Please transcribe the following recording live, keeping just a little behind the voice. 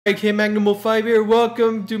Hey, K Magnum 05 here.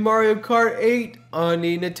 Welcome to Mario Kart 8 on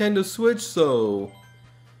the Nintendo Switch. So,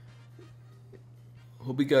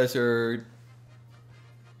 hope you guys are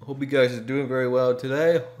doing very well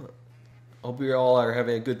today. Hope you all are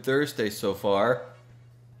having a good Thursday so far.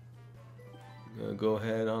 I'm gonna go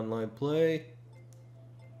ahead online play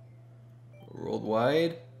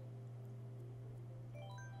worldwide.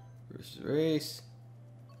 First race,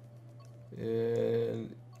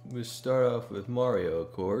 and we'll start off with Mario,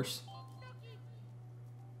 of course.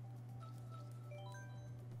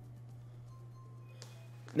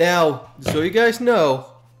 Now, so you guys know,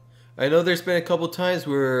 I know there's been a couple times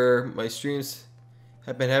where my streams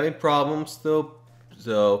have been having problems though.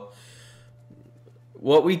 So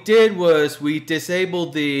what we did was we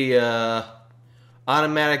disabled the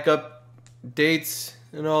automatic updates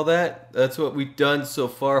and all that. That's what we've done so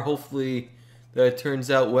far. Hopefully that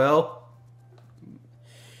turns out well.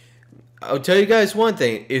 I'll tell you guys one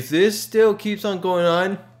thing. If this still keeps on going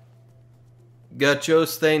on, got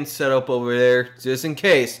Joe's thing set up over there just in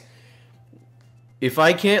case. If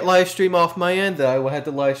I can't live stream off my end, then I will have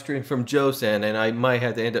to live stream from Joe's end, and I might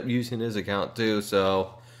have to end up using his account too.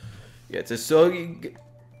 So, yeah, just so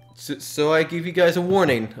I give you guys a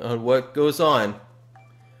warning on what goes on.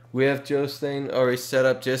 We have Joe's thing already set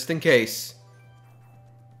up just in case.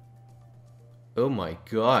 Oh my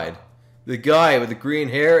God, the guy with the green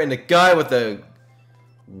hair and the guy with the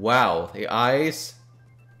the eyes.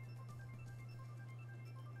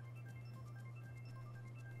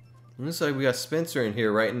 Looks like we got Spencer in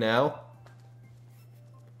here right now.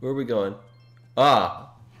 Where are we going?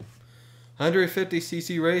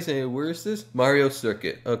 150cc race, and where is this? Mario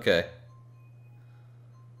Circuit. Okay.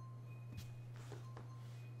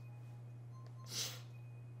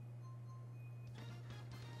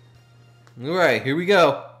 Alright, here we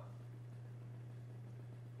go.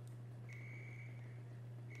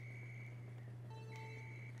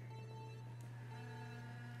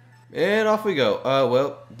 And off we go.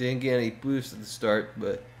 Well, didn't get any boost at the start,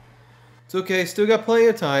 but it's okay. Still got plenty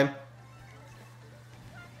of time.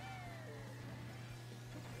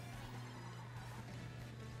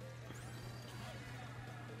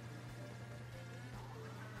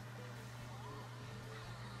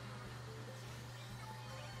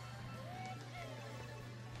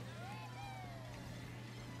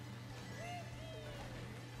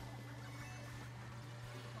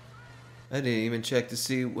 I didn't even check to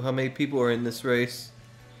see how many people are in this race.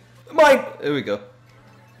 Mike! There we go.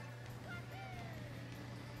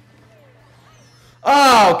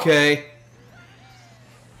 Ah, okay.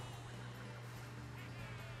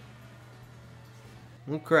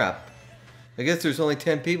 Oh, crap. I guess there's only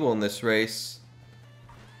 10 people in this race.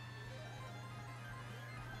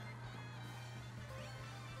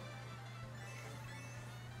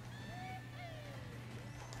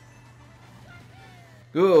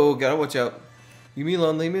 Oh, gotta watch out. Leave me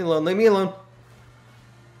alone, leave me alone, leave me alone.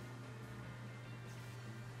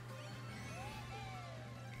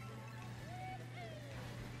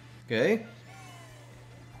 Okay.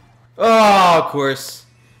 Oh, of course.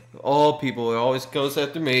 All people always goes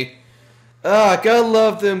after me. Ah, gotta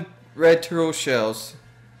love them red turtle shells.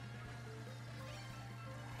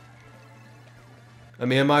 I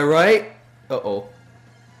mean, am I right? Uh-oh.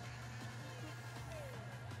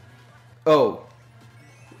 Oh.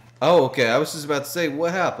 Oh, okay. I was just about to say,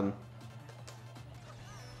 what happened?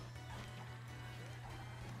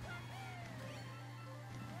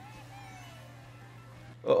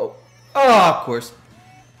 Uh-oh. Ah, of course.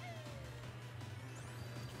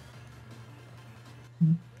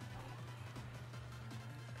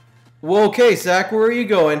 Well, okay, Zach, where are you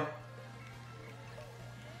going?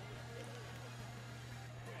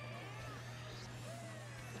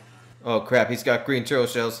 Oh, crap. He's got green turtle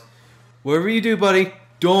shells. Whatever you do, buddy,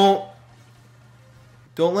 don't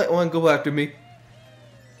let one go after me.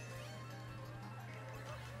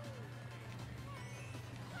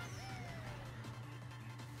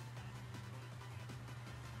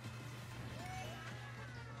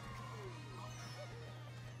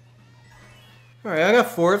 Alright, I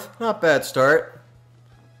got fourth. Not bad start.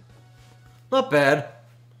 Not bad.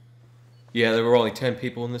 Yeah, there were only 10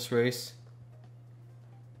 people in this race.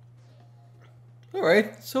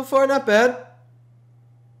 Alright, so far not bad.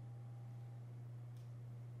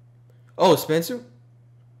 Oh, Spencer?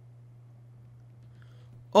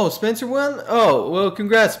 Oh, Spencer won? Oh, well,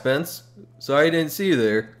 congrats, Spence. Sorry I didn't see you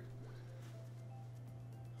there.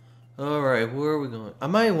 Alright, where are we going? I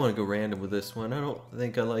might want to go random with this one. I don't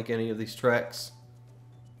think I like any of these tracks.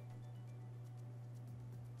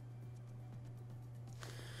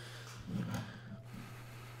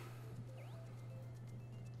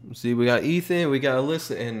 See, we got Ethan, we got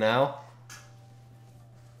Alyssa in now.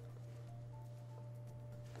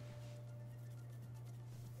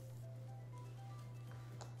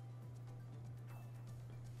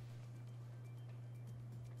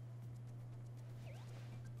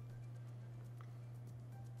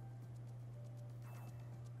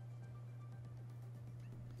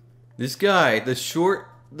 This guy, the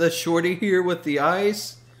shorty here with the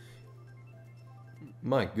eyes.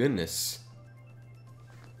 My goodness.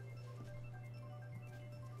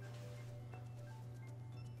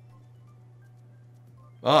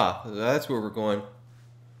 Ah, that's where we're going.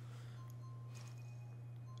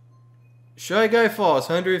 Shy Guy Falls,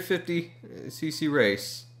 150cc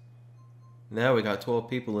race. Now we got 12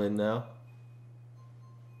 people in now.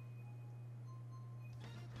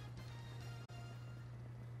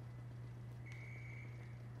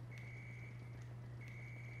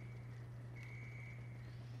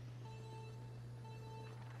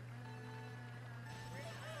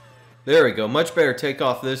 There we go. Much better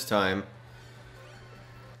takeoff this time.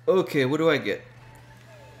 Okay, what do I get?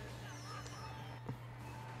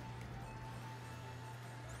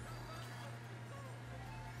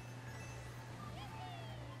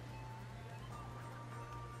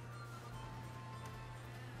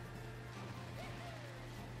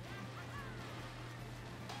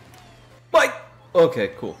 Bike!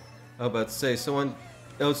 Okay, cool. I was about to say, someone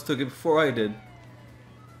else took it before I did.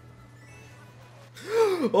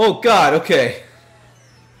 Oh god, okay.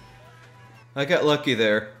 I got lucky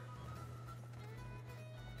there.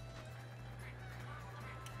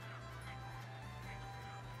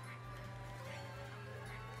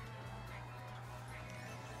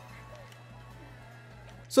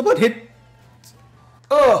 Someone hit.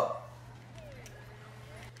 Oh!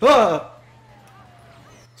 Ah!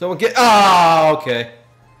 Someone get. Ah, okay.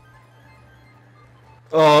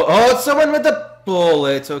 Oh, it's someone with the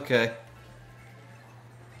bullets. Okay.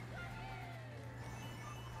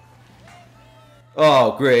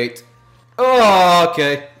 Oh, great. Oh,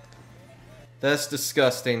 okay. That's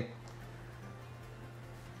disgusting.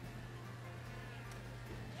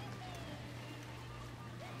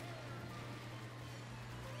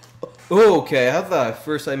 Oh, okay. I thought at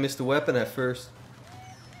first I missed the weapon at first.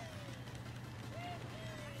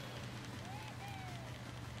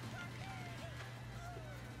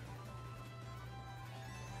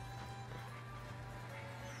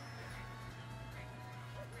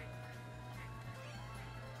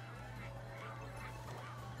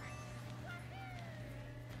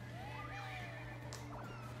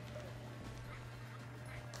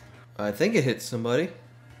 I think it hit somebody.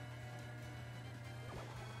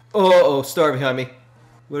 Oh, star behind me.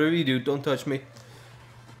 Whatever you do, don't touch me.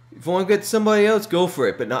 If you want to get somebody else, go for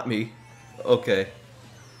it, but not me. Okay.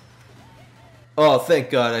 Oh, thank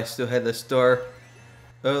God I still had the star.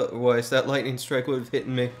 Otherwise, that lightning strike would have hit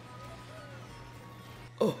me.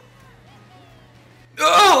 Oh.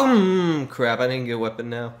 Oh, crap, I didn't get a weapon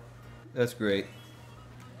now. That's great.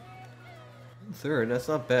 Third, that's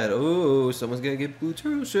not bad. Oh, someone's gonna get blue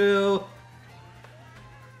turtle shell.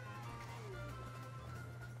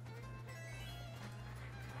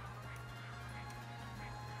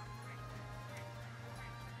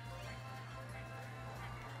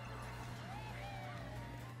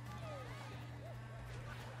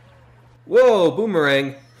 Whoa,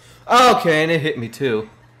 boomerang. Okay, and it hit me too.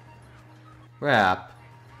 Crap.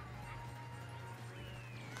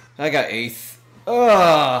 I got 8th.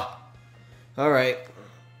 Ah. Alright.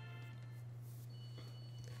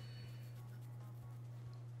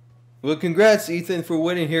 Well, congrats, Ethan, for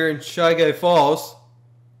winning here in Shy Guy Falls.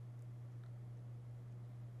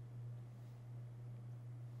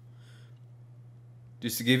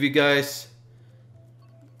 Just to give you guys,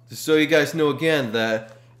 just so you guys know again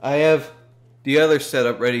that I have the other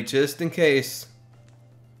setup ready just in case.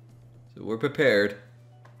 So we're prepared.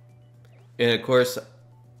 And of course,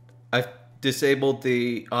 I've disabled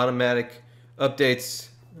the automatic updates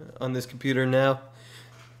on this computer now.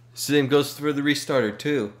 Same goes for the restarter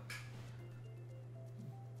too.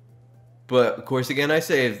 But of course, again, I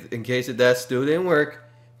say, in case if that still didn't work,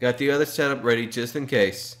 got the other setup ready just in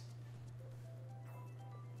case.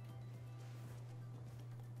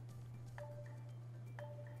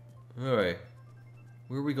 Alright.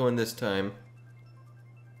 Where are we going this time?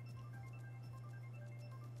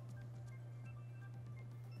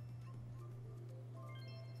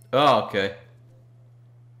 Oh, okay.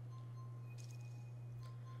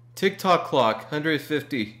 TikTok clock,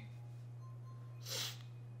 150.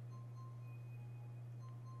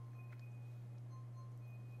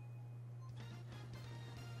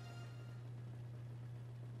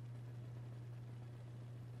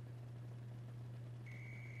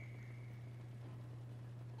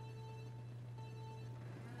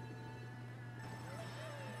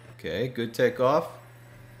 Okay, good takeoff.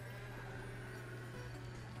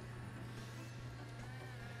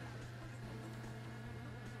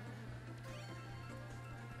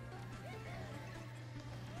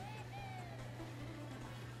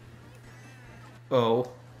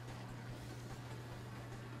 Oh.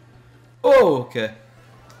 Oh, okay.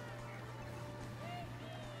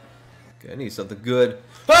 Okay, I need something good.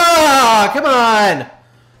 Ah, come on!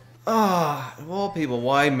 Ah, of all people,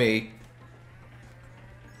 why me?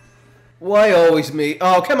 Why always me?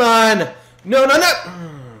 Oh, come on! No, no,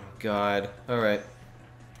 no! God. Alright.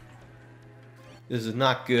 This is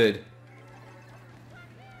not good.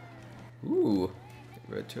 Ooh.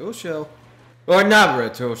 Red turtle shell. Or not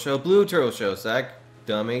red turtle shell, blue turtle shell, Zach.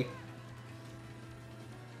 Dummy.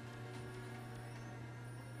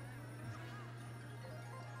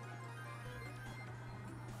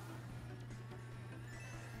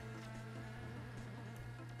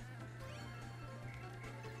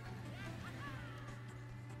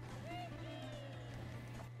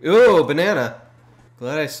 Ooh, banana.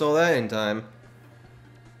 Glad I saw that in time.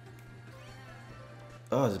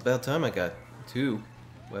 Oh, it's about time I got 2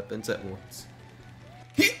 weapons at once.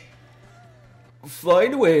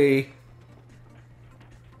 Flying away.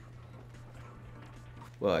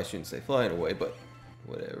 Well, I shouldn't say flying away, but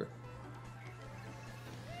whatever.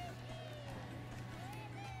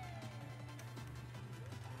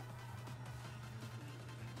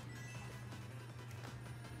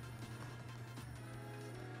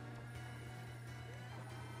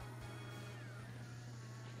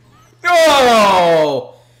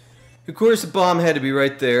 Oh! Of course the bomb had to be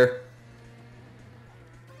right there.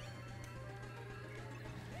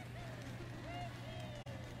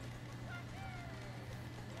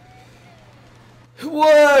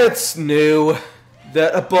 What's new?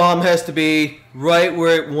 That a bomb has to be right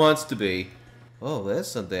where it wants to be. Oh, that's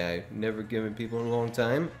something I've never given people in a long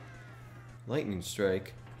time. Lightning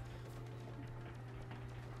strike.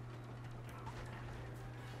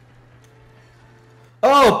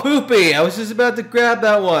 Oh, poopy! I was just about to grab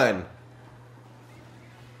that one.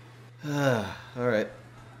 Alright.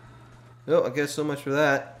 Oh, I guess so much for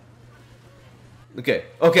that. Okay,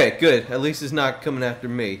 okay, good. At least it's not coming after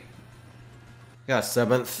me. Got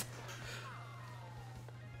 7th.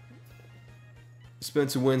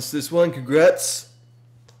 Spencer wins this one. Congrats.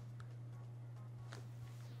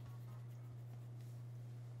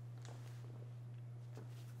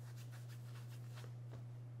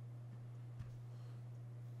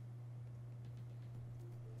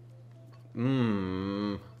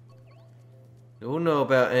 Don't know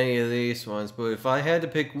about any of these ones, but if I had to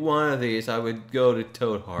pick one of these, I would go to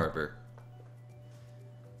Toad Harbor.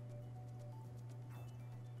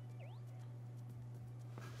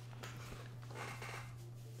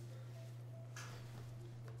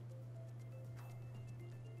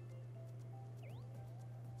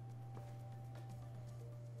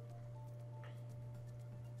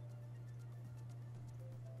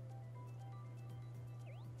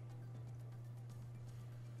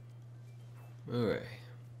 Alright.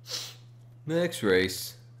 Next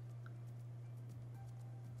race.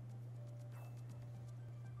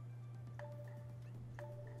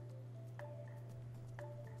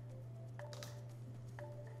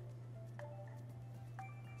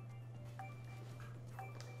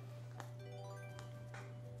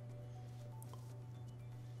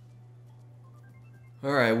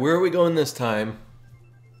 Alright, where are we going this time?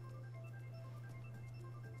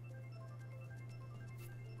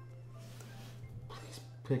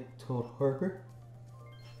 Pick Toad Harbor.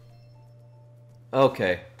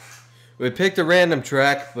 Okay. We picked a random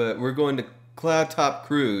track, but we're going to Cloud Top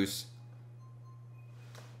Cruise.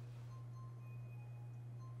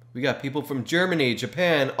 We got people from Germany,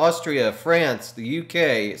 Japan, Austria, France, the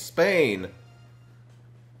UK, Spain.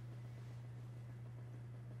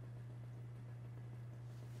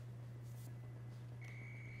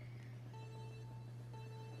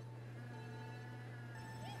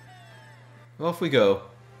 Off we go.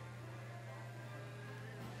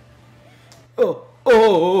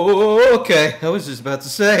 Oh, okay. I was just about to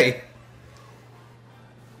say.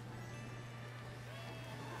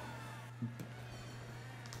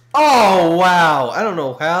 Oh, wow. I don't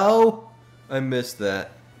know how I missed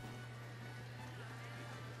that.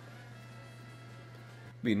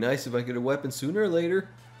 Be nice if I get a weapon sooner or later.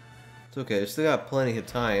 It's okay. I still got plenty of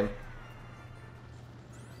time.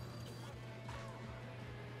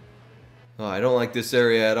 Oh, I don't like this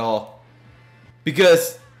area at all.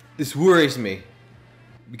 Because this worries me.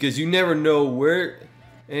 Because you never know where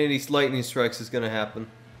any of these lightning strikes is going to happen.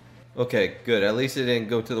 Okay, good. At least it didn't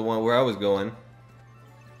go to the one where I was going.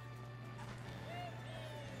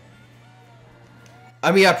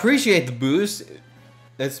 I mean, I appreciate the boost.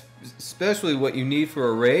 That's especially what you need for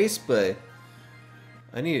a race, but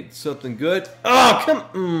I needed something good. Oh,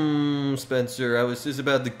 come Spencer. I was just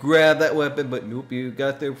about to grab that weapon, but nope, you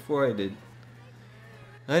got there before I did.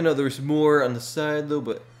 I know there's more on the side, though,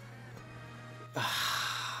 but...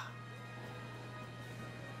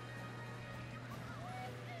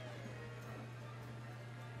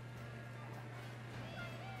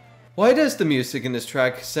 Why does the music in this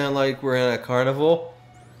track sound like we're in a carnival?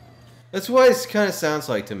 That's what it kind of sounds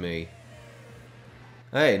like to me.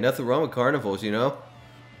 Hey, nothing wrong with carnivals, you know?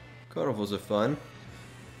 Carnivals are fun.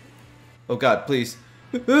 Oh god, please.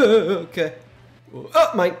 Okay.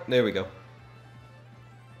 Oh, Mike. There we go.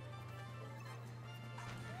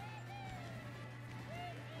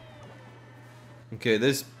 Okay,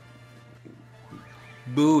 this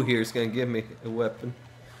Boo here is gonna give me a weapon.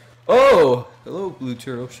 Oh! Hello, blue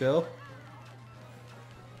turtle shell.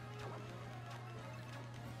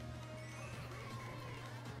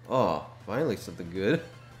 Oh, finally something good.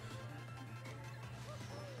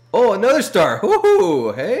 Oh, another star!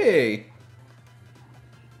 Woohoo! Hey!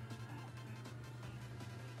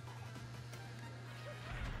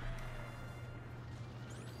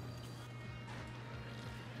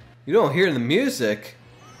 You don't hear the music.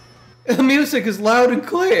 The music is loud and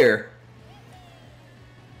clear.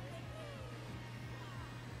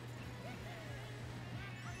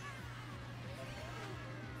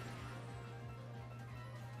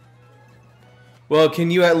 Well,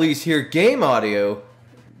 can you at least hear game audio?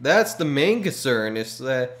 That's the main concern. Is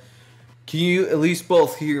that can you at least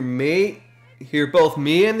both hear both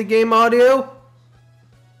me and the game audio?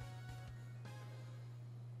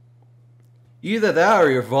 Either that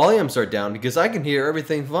or your volumes are down, because I can hear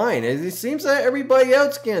everything fine. And it seems that everybody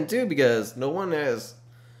else can too, because no one has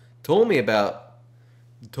told me about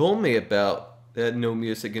that no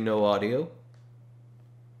music and no audio.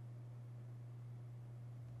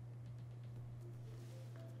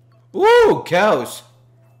 Woo! Cows!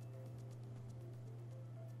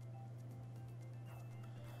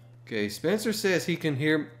 Okay, Spencer says he can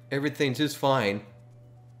hear everything just fine.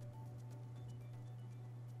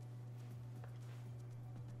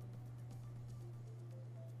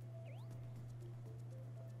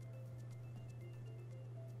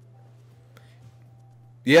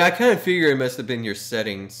 Yeah, I kind of figure it must have been your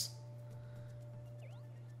settings.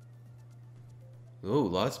 Oh,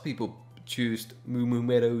 lots of people choose Moo Moo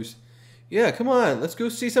Meadows. Yeah, come on, let's go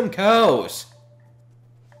see some cows.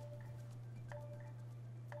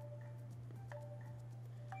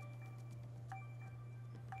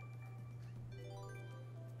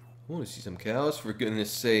 I want to see some cows, for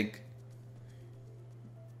goodness sake.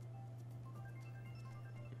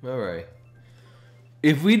 Alright.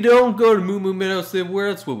 If we don't go to Moo Moo Meadows, then where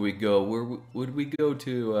else would we go? Where would we go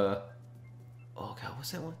to, Oh god,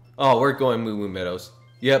 what's that one? Oh, we're going Moo Moo Meadows.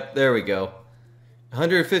 Yep, there we go.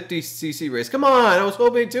 150cc race. Come on, I was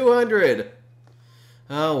hoping 200.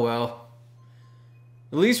 Oh well.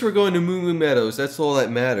 At least we're going to Moo Moo Meadows. That's all that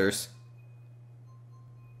matters.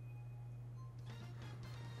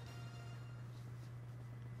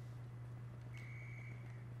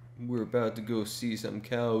 We're about to go see some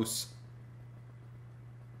cows.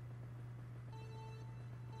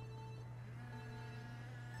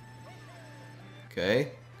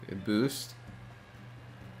 Okay, good boost.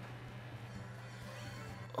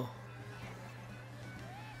 Oh.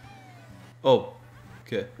 Oh,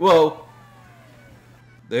 okay. Whoa!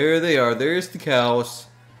 There they are. There's the cows.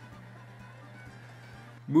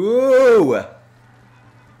 Whoa!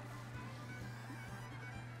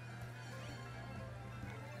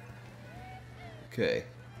 Okay.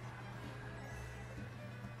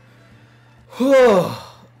 Oh.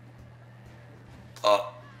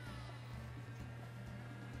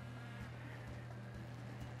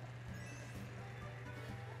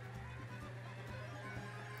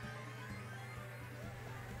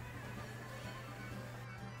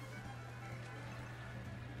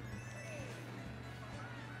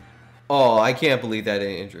 Oh, I can't believe that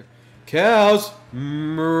didn't injure. Cows!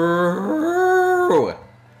 Moo.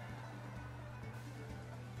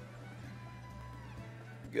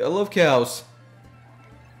 I love cows.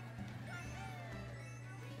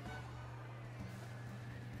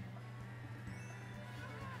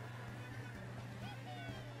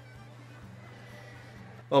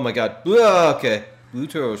 Oh my god. Okay. Blue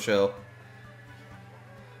turtle shell.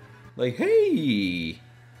 Like, hey!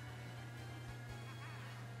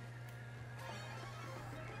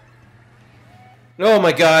 Oh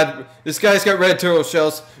my god, this guy's got red turtle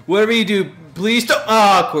shells. Whatever you do, please don't.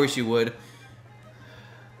 Ah, of course you would.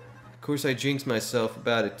 Of course I jinxed myself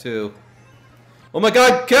about it too. Oh my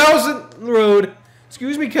god, cows in the road.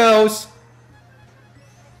 Excuse me, cows.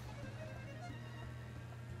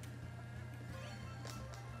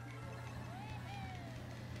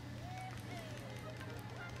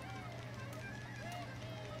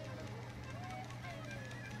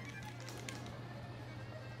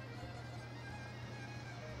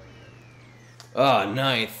 Ah,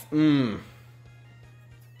 ninth.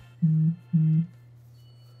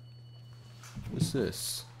 What's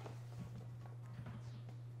this?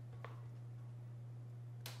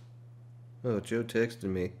 Oh, Joe texted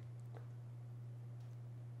me.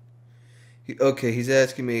 Okay, he's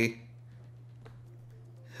asking me,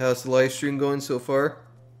 how's the live stream going so far?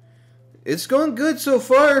 It's going good so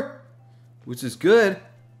far, which is good.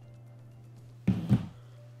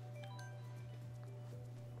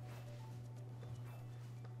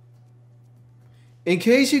 In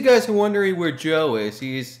case you guys are wondering where Joe is,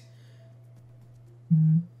 he's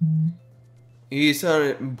on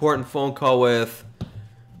an important phone call with...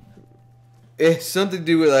 It's something to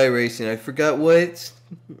do with iRacing. I forgot what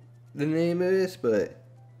the name is, but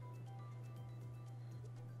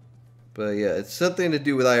yeah, it's something to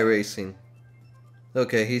do with iRacing.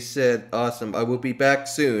 Okay, he said, awesome, I will be back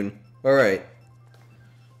soon. Alright.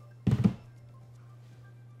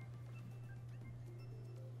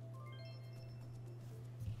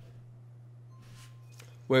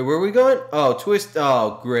 Wait, where are we going? Oh, Twist.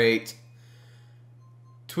 Oh, great.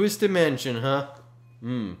 Twist Dimension, huh?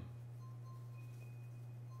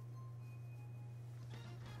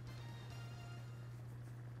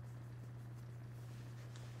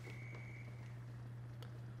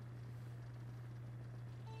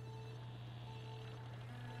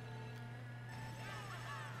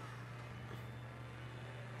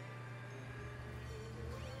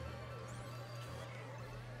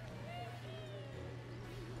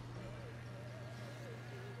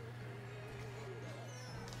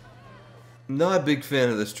 Not a big fan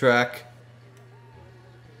of this track.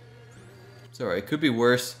 It's alright, it could be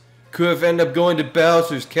worse. Could have ended up going to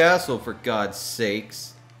Bowser's Castle, for God's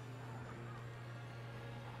sakes.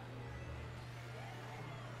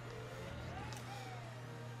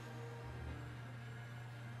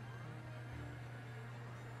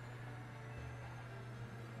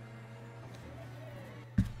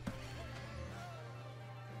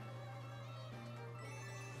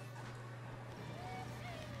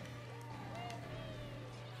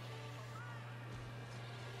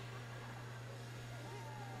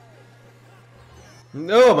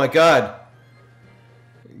 Oh my god.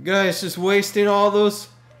 Guys, just wasting all those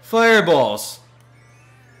fireballs.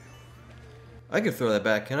 I can throw that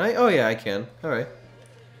back, can I? Oh yeah, I can. Alright.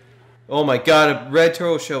 Oh my god, a red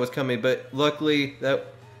turtle shell was coming, but luckily that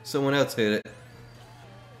someone else hit it.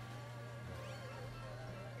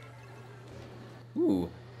 Ooh.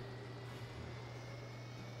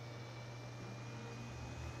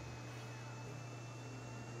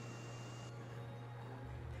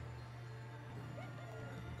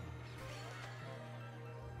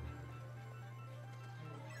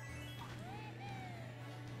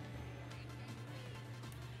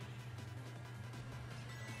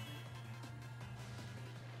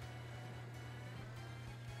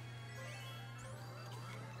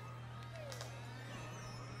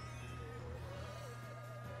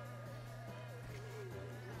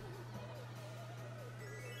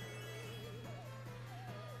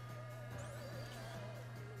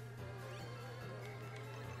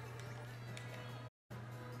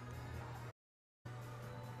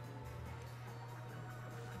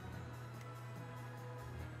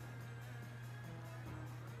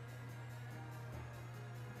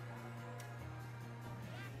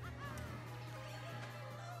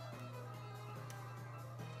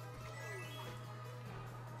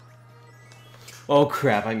 Oh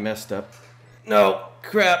crap, I messed up. No,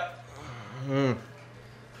 crap.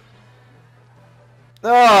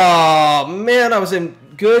 Oh man, I was in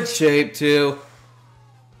good shape too.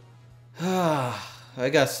 I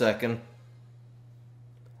got second.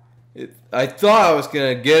 I thought I was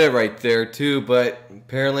gonna get it right there too, but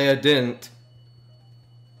apparently I didn't.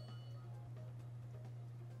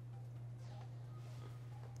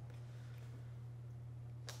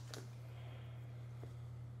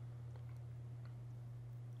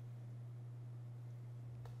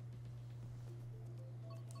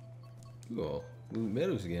 Oh, Blue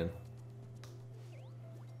Meadows again.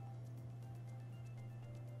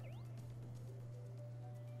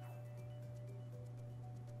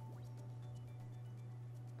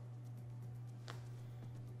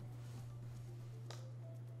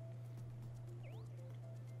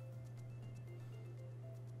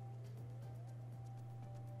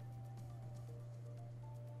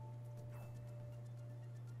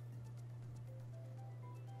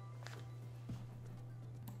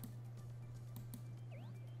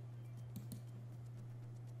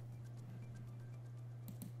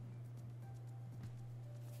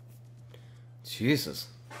 Jesus.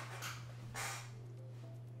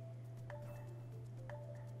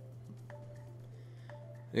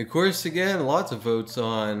 And of course, again, lots of votes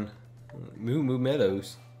on Moo Moo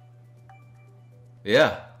Meadows.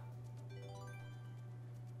 Yeah.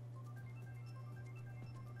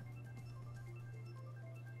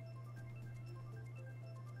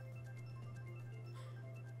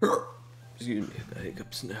 Excuse me, I've got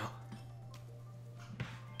hiccups now.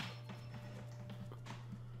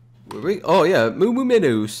 Where we? Oh yeah, Moo Moo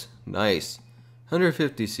Meadows. Nice.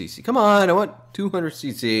 150cc. Come on, I want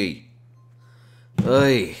 200cc.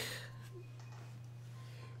 Ay.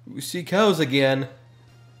 We see cows again.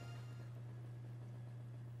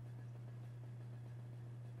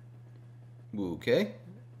 Okay.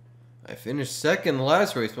 I finished second the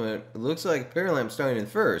last race, but it looks like apparently I'm starting in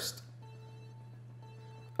first.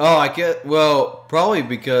 Oh, I get, well, probably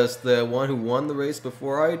because the one who won the race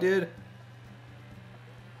before I did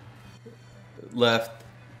left.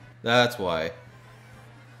 That's why.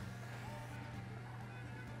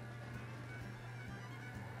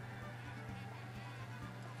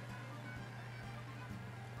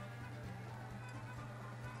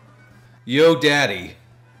 Yo, daddy.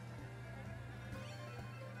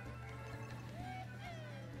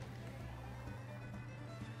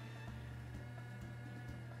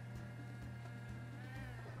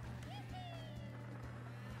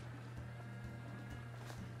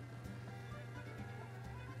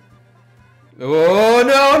 Oh,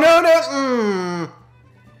 no, no, no.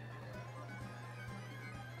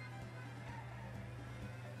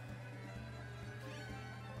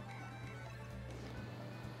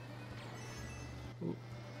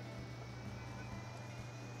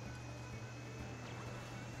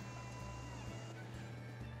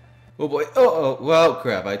 Oh boy. Oh, well,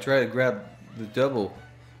 crap. I tried to grab the double,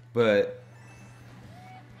 but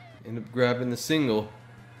ended up grabbing the single.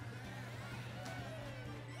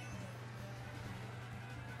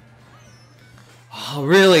 Oh,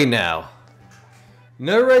 really now?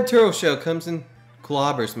 Another red turtle shell comes and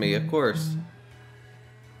clobbers me, of course.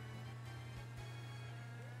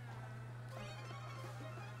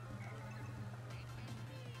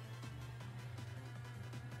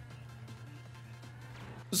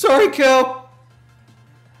 Sorry, cow.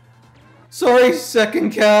 Sorry,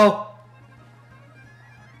 second cow.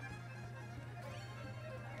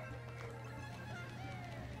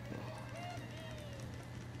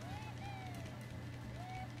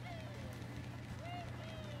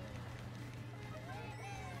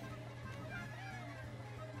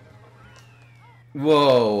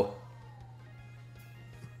 Whoa.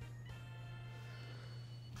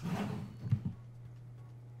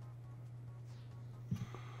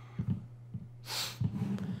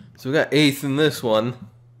 So we got 8th in this one.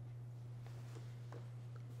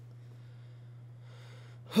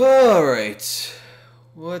 Alright.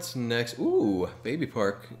 What's next? Ooh, baby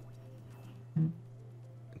park.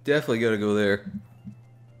 Definitely gotta go there.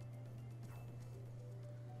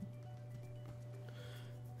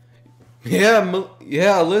 Yeah,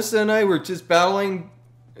 Alyssa and I were just battling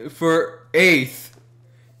for 8th.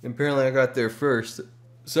 Apparently I got there first.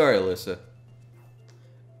 Sorry, Alyssa.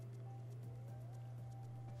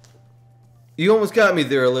 You almost got me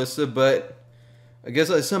there, Alyssa, but I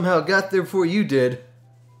guess I somehow got there before you did.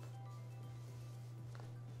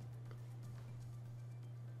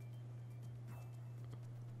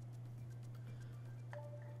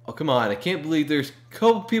 Oh, come on. I can't believe there's a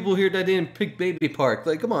couple people here that didn't pick Baby Park.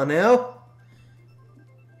 Like, come on now.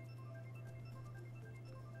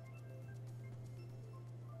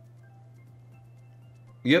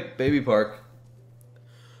 Yep, Baby Park.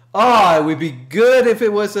 Ah, it would be good if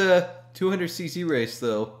it was a 200cc race,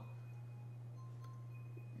 though.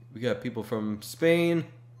 We got people from Spain,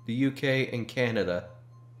 the UK, and Canada.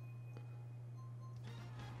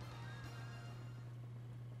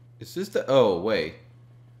 Is this the... Oh, wait.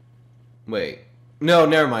 Wait. No,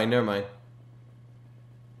 never mind, never mind.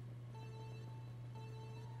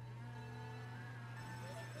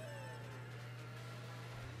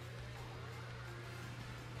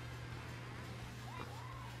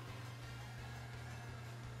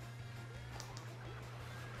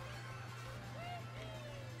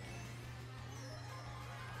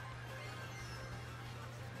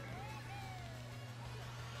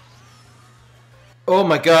 Oh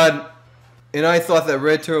my god. And I thought that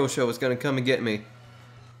red turtle shell was going to come and get me.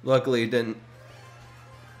 Luckily it didn't.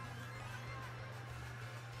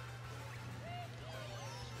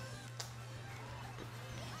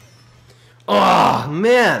 Oh,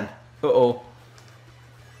 man. Uh-oh.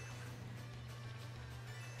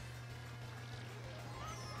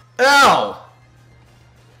 Ow!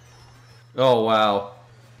 Oh, wow.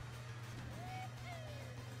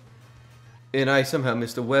 And I somehow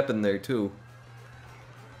missed a weapon there too.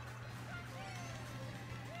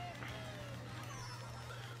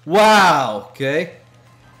 Wow! Okay.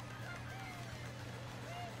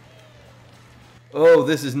 Oh,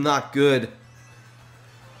 this is not good.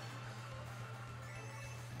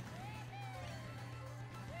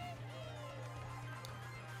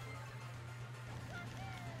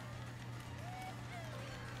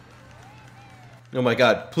 Oh my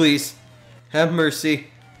god, please. Have mercy.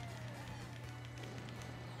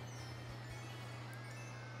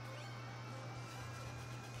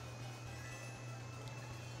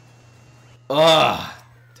 Ah,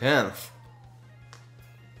 10th.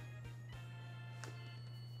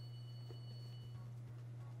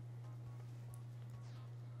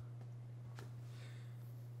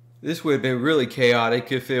 This would have been really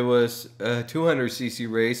chaotic if it was a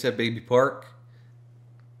 200cc race at Baby Park.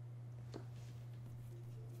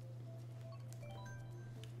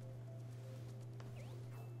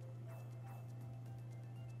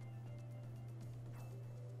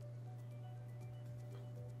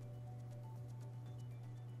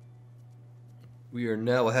 We are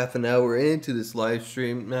now half an hour into this live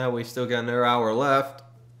stream. Now we still got another hour left.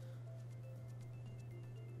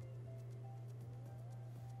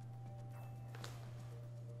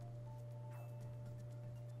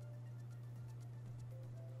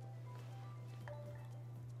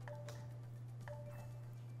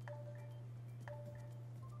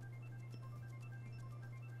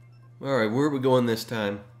 Alright, where are we going this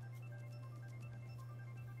time?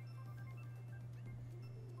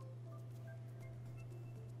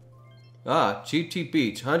 Ah, Cheap Cheap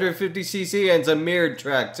Beach. 150cc and it's a mirrored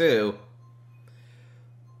track too.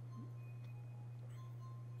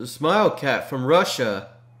 The Smile Cat from Russia.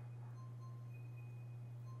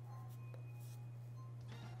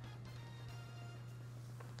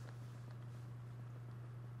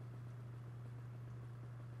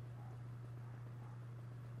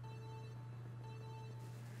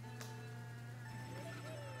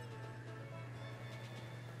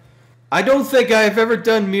 I don't think I've ever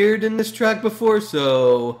done mirrored in this track before,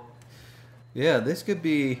 so yeah, this could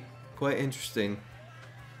be quite interesting.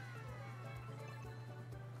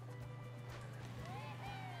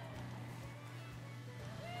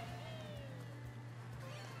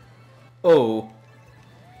 Oh.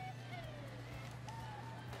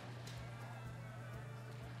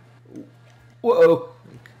 Whoa.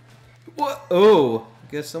 What? Oh.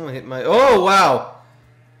 I guess someone hit my... Oh, wow.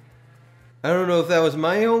 I don't know if that was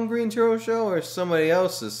my own green turtle shell or somebody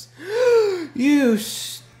else's. You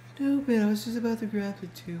stupid. I was just about to grab the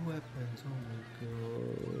two weapons. Oh my god.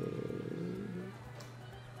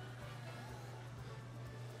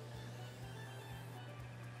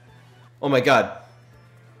 Oh my god.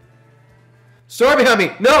 Star behind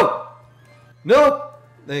me! No! No!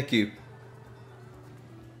 Thank you.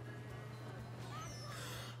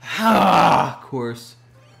 Ah, of course.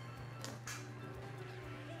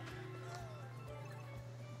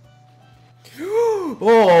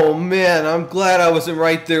 Oh man, I'm glad I wasn't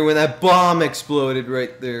right there when that bomb exploded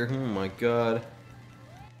right there. Oh my god.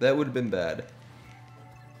 That would have been bad.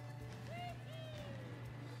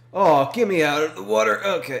 Oh, get me out of the water.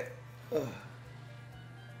 Okay. Ugh.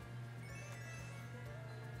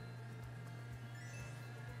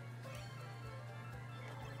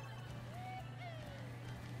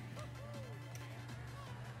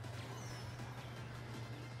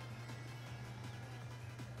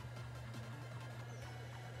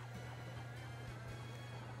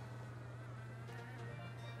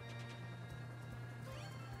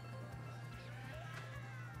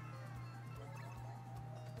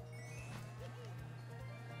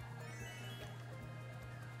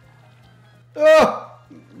 Oh!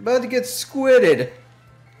 About to get squidded.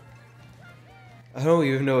 I don't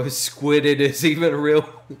even know if squidded is even a real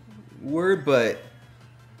word, but...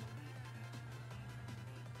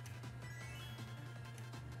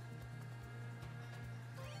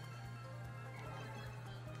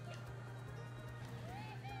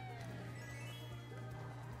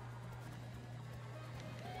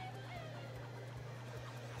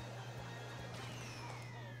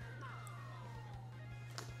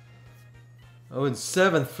 I was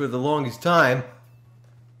 7th for the longest time.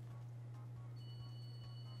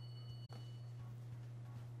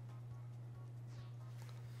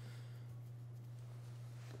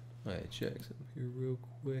 Alright, check something here real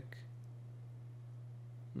quick.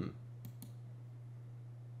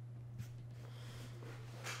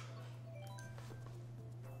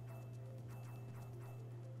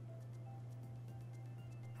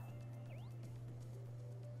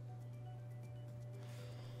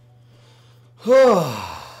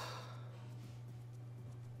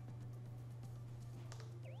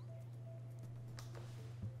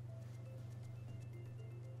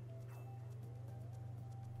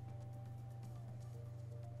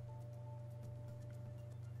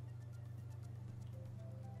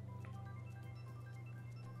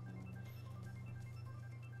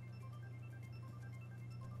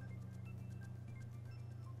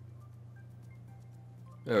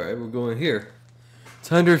 Alright, we're going here. It's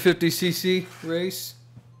 150cc race.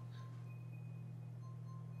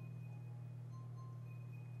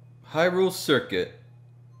 Hyrule Circuit.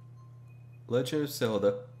 Legend of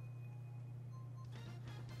Zelda.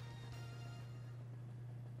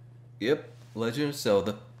 Yep, Legend of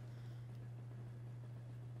Zelda.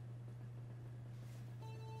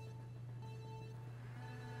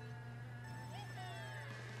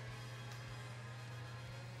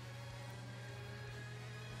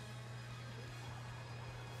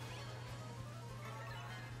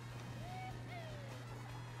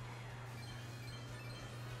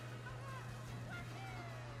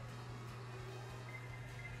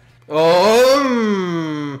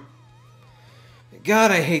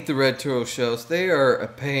 God, I hate the red turtle shells. They are a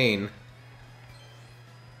pain.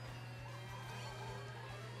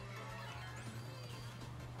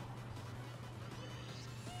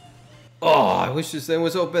 Oh, I wish this thing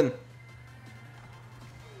was open.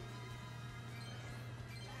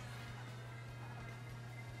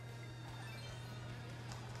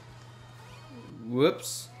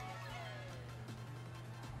 Whoops.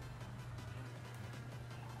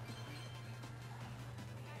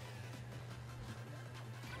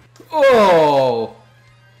 Oh!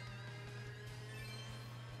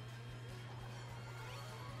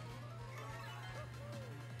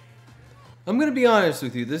 I'm gonna be honest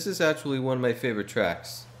with you, this is actually one of my favorite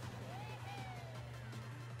tracks.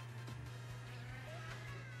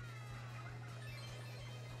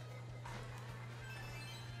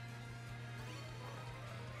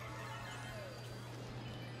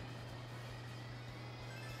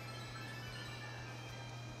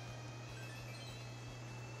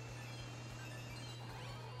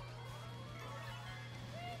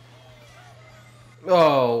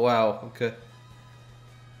 Oh, wow, okay.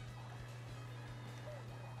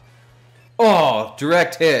 Oh,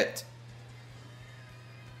 direct hit.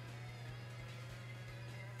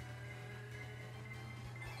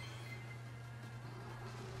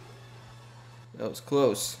 That was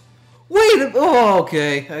close. Wait, oh,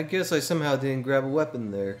 okay. I guess I somehow didn't grab a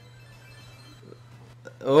weapon there.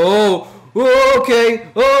 Oh, okay,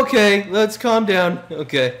 okay, let's calm down.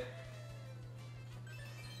 Okay.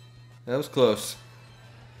 That was close.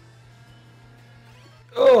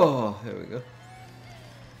 Oh, there we go.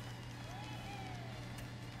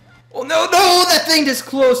 Oh, no, no! That thing just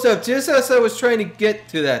closed up just as I was trying to get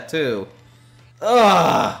to that, too.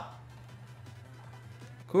 Ah!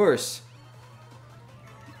 Of course.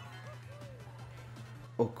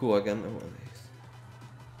 Oh, cool, I got another one of these.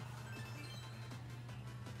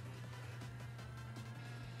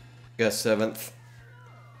 Got 7th.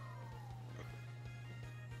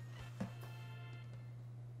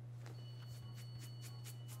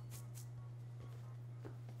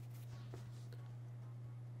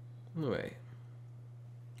 Alright.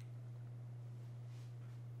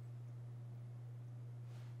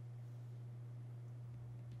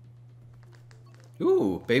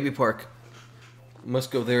 Ooh, Baby Park. Must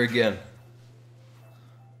go there again.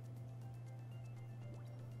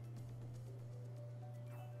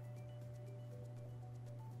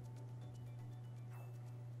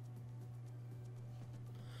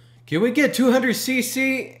 Can we get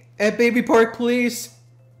 200cc at Baby Park, please?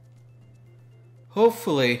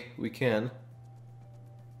 Hopefully, we can.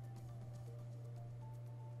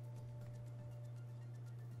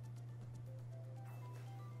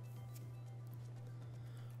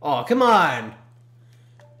 Oh, come on!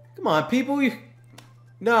 Come on, people.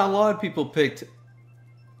 Not a lot of people picked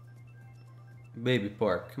Baby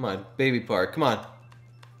Park. Come on, Baby Park. Come on.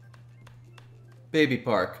 Baby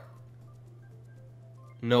Park.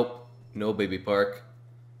 Nope. No Baby Park.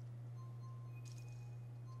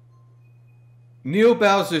 Neo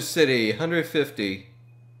Bowser City, 150.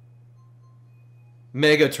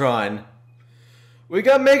 Megatron. We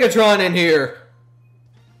got Megatron in here.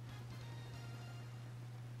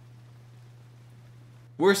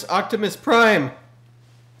 Where's Optimus Prime?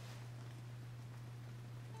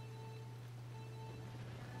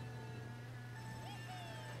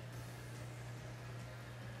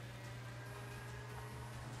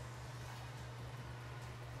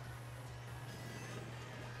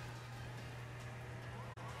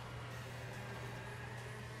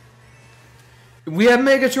 We have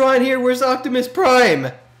Megatron here. Where's Optimus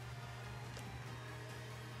Prime?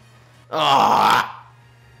 Ah!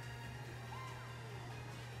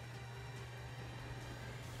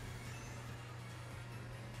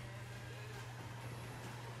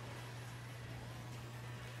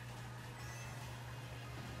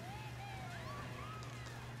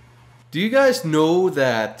 Do you guys know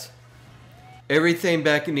that everything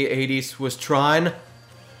back in the 80s was Tron?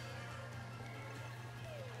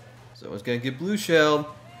 Someone's gonna get blue shelled.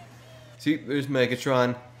 See, there's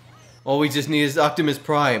Megatron. All we just need is Optimus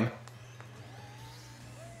Prime.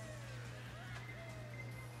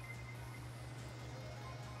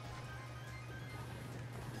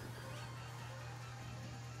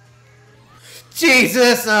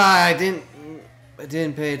 Jesus! I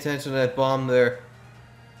didn't pay attention to that bomb there.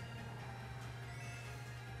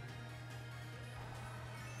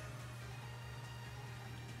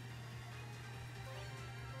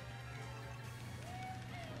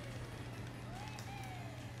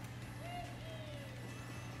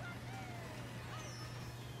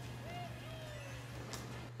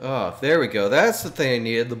 Oh, there we go. That's the thing I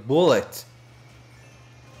needed, the bullet.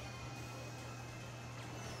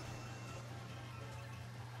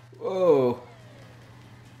 Whoa.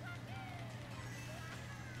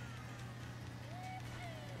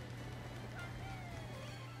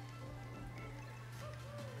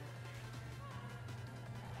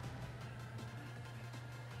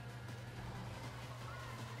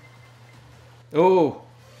 Oh.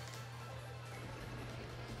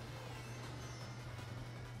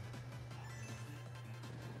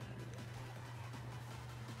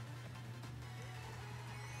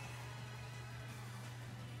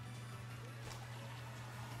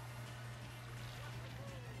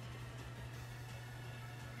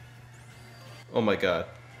 Oh my god.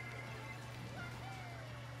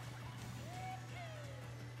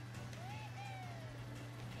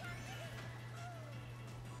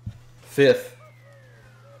 Fifth.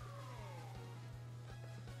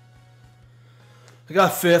 I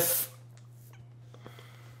got fifth.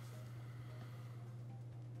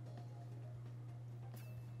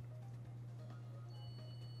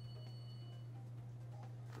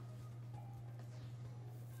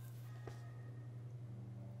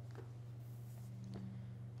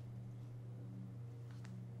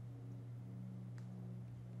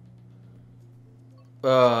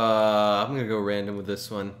 I'm gonna go random with this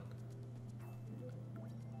one.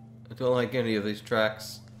 I don't like any of these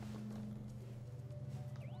tracks.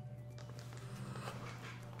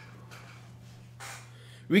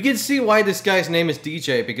 We can see why this guy's name is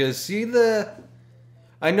DJ, because see the...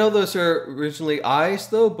 I know those are originally eyes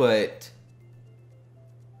though, but...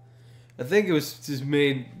 I think it was just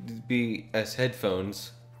made to be as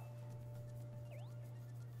headphones.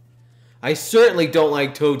 I certainly don't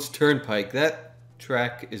like Toad's Turnpike. That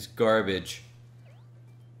track is garbage.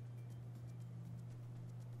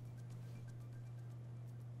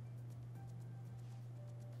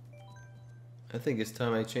 I think it's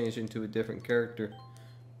time I change into a different character.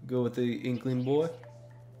 Go with the Inkling Boy.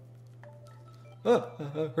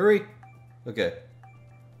 Oh, hurry! Okay.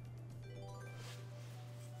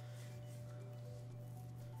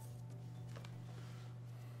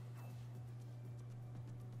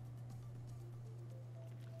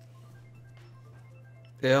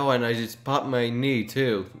 Oh, and I just popped my knee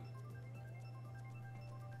too.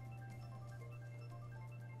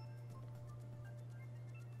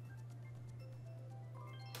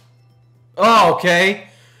 Oh, okay.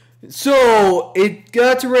 So, it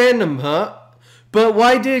got to random, huh? But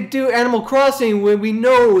why did it do Animal Crossing when we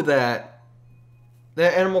know that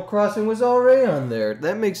Animal Crossing was already on there?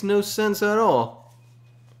 That makes no sense at all.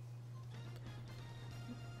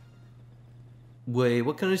 Wait,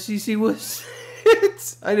 what kind of CC was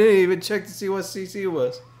it? I didn't even check to see what CC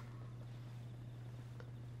was.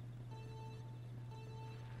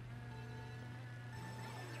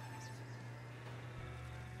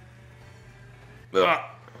 Ugh.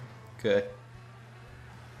 Okay.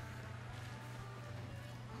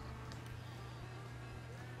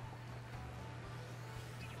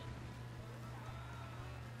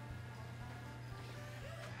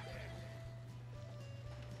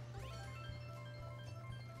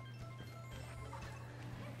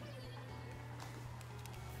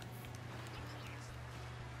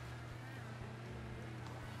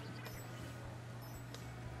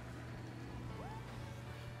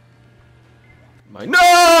 No!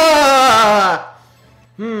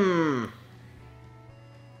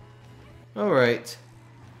 Alright.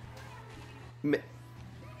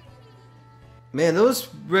 Man, those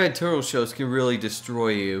red turtle shells can really destroy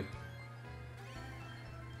you.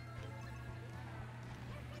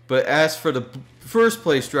 But as for the first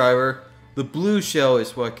place driver, the blue shell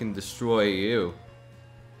is what can destroy you.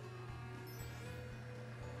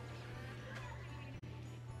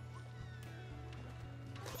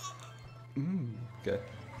 Okay.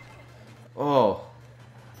 Oh.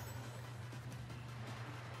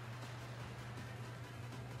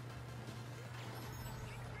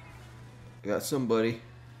 I got somebody.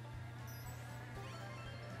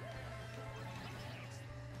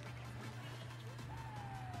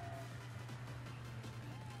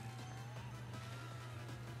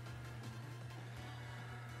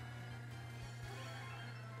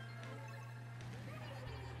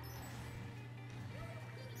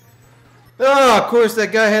 Oh, of course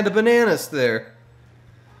that guy had the bananas there.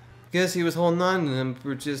 Guess he was holding on to them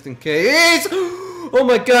for just in case. Oh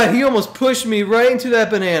my god, he almost pushed me right into that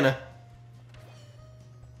banana.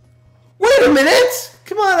 Wait a minute!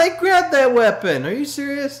 Come on, I grabbed that weapon. Are you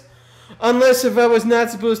serious? Unless if I was not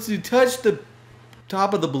supposed to touch the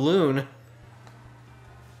top of the balloon.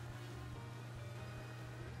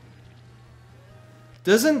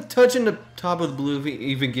 Doesn't touching the top of the balloon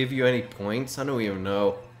even give you any points? I don't even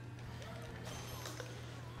know.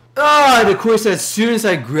 Ah, and of course, as soon as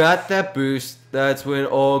I got that boost, that's when it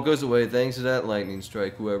all goes away. Thanks to that lightning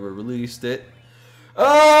strike, whoever released it.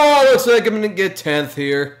 Oh, looks like I'm gonna get 10th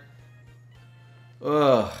here.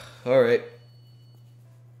 Ugh, alright.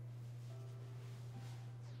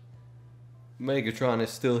 Megatron is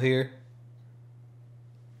still here.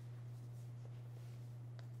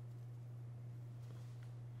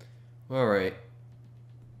 Alright.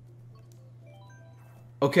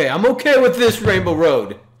 Okay, I'm okay with this Rainbow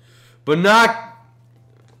Road. But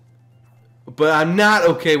I'm not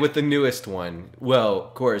okay with the newest one. Well,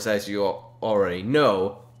 of course, as you already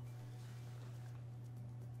know.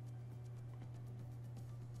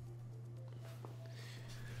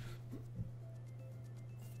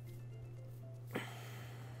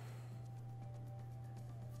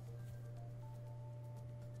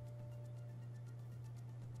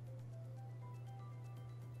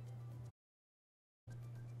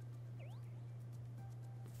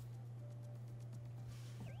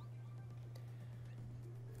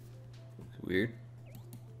 Weird.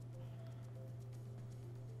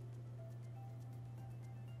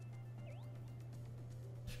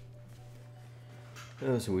 That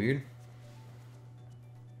was weird.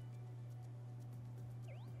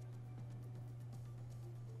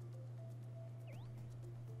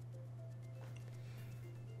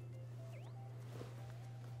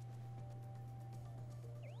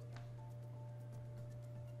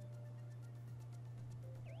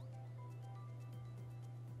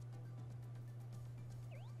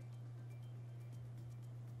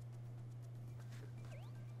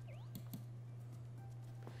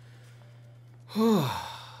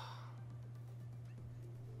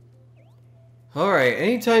 Alright,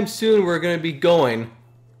 anytime soon we're gonna be going.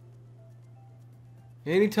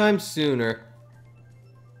 Anytime sooner.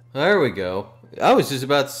 There we go. I was just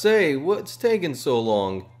about to say, what's taking so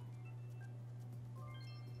long?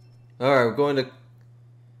 Alright, we're going to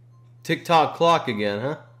tick-tock clock again,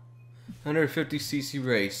 huh? 150cc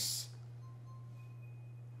race.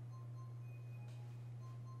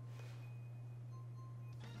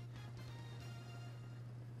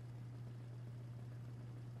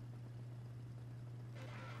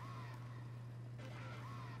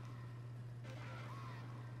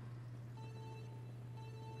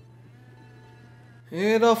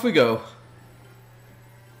 And off we go.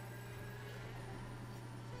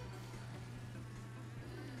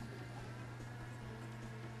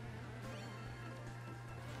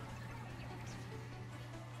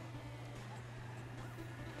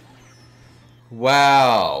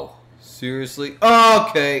 Wow. Seriously?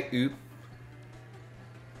 Okay. Oop.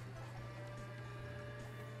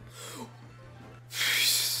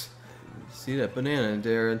 See that banana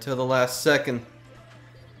there until the last second.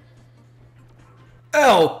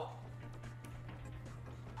 Ow!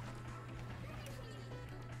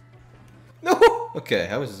 No! Okay,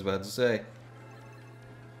 I was just about to say.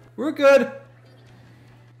 We're good.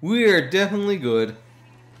 We're definitely good.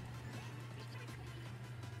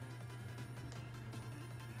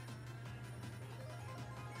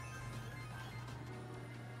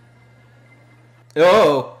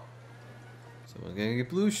 Oh! Someone's gonna get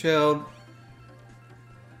blue shelled.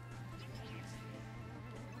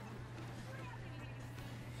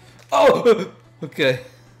 Oh! Okay.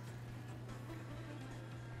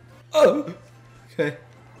 Oh! Okay.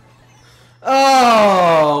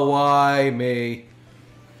 Oh, why me?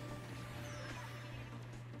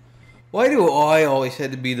 Why do I always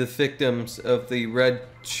have to be the victims of the red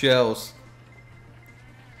shells?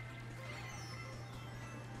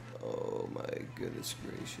 Oh my goodness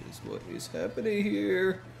gracious, what is happening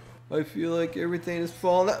here? I feel like everything is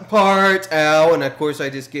falling apart. Ow, and of course I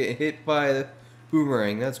just get hit by the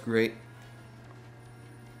boomerang. That's great.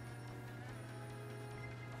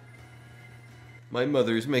 My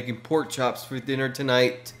mother is making pork chops for dinner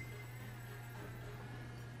tonight.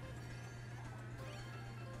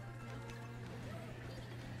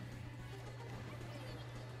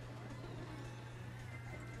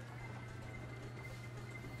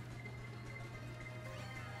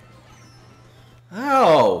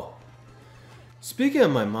 Ow! Speaking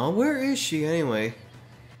of my mom, where is she anyway?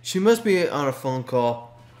 She must be on a phone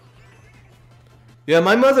call. Yeah,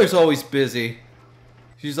 my mother's always busy.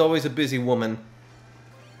 She's always a busy woman.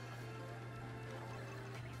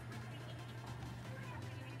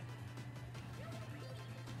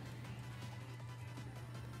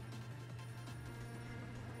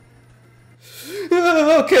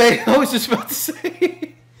 Okay, I was just about to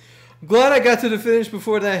say. I'm glad I got to the finish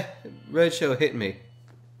before that red shell hit me.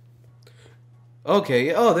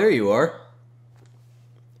 Okay, oh, there you are.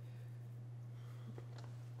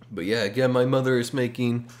 But yeah, again, my mother is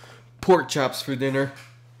making pork chops for dinner.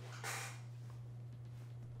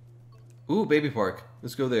 Ooh, baby park.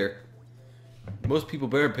 Let's go there. Most people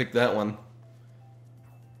better pick that one.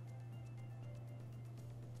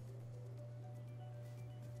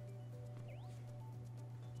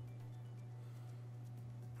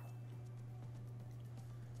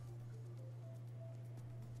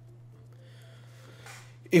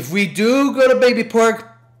 If we do go to baby park,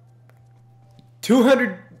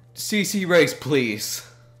 200cc race, please.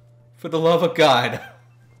 For the love of God.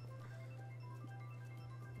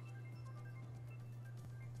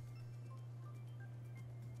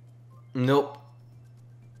 Nope.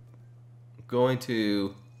 Going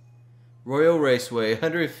to Royal Raceway,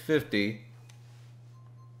 150.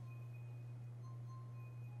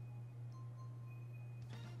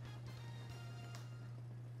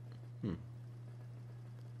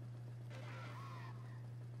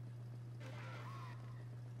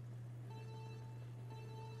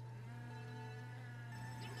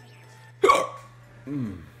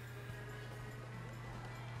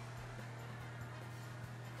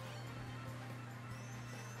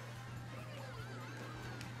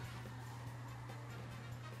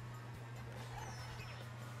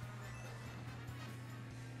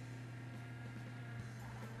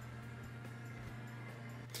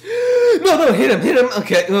 No, no, hit him, hit him.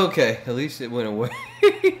 Okay, okay. At least it went away.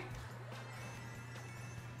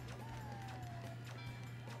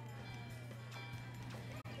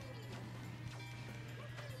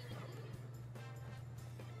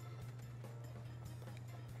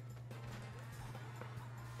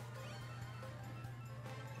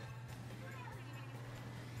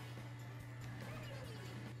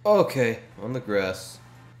 Okay, on the grass.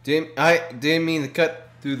 I didn't mean to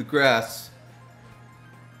cut through the grass.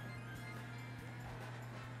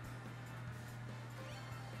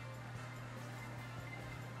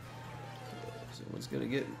 Someone's gonna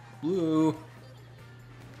get blue.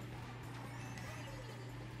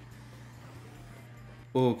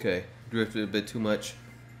 Okay, drifted a bit too much.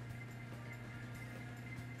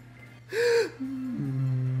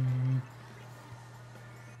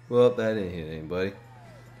 Well, that didn't hit anybody.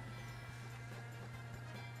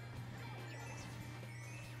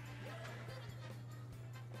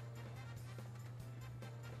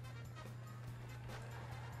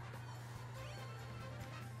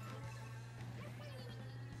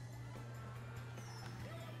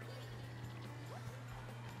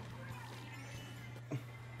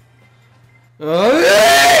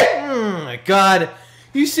 Oh my God!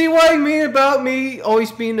 You see what I mean about me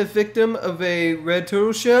always being the victim of a red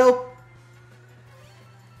turtle shell?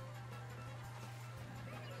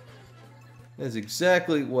 That's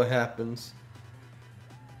exactly what happens.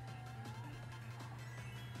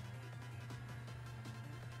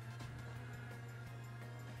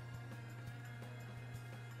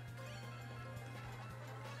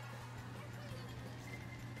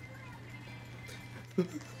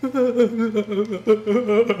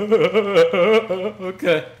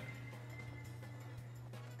 Okay.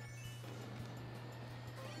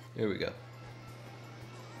 Here we go.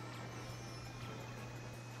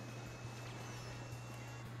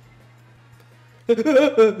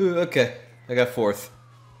 Okay, I got fourth.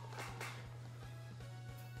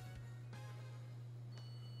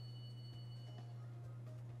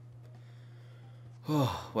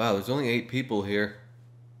 Oh, wow, there's only 8 people here.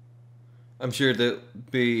 I'm sure there'll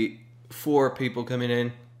be 4 people coming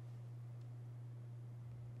in.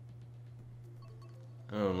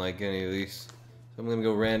 I don't like any of these. So I'm gonna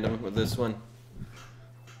go random with this one.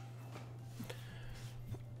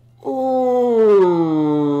 Oh.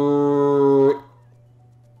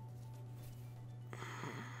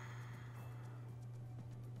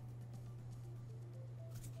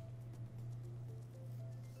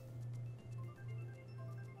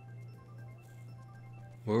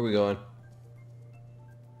 Where are we going?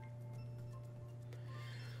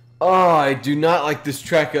 Oh, I do not like this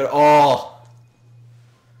track at all.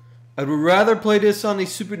 I would rather play this on the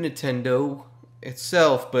Super Nintendo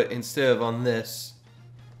itself, but instead of on this.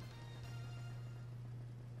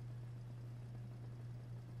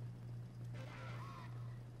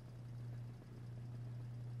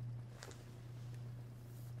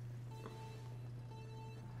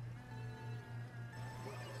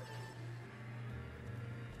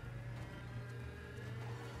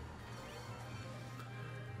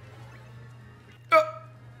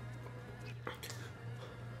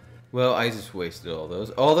 Well, I just wasted all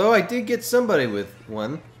those. Although I did get somebody with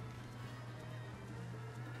one.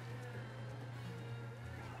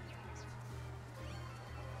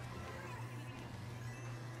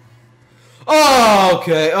 Oh,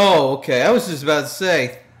 okay. Oh, okay. I was just about to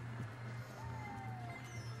say.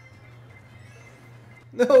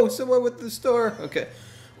 No, someone with the store. Okay.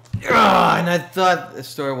 Ah, and I thought the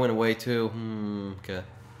store went away too. Okay.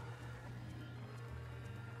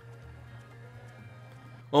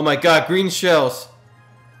 Oh my god, green shells.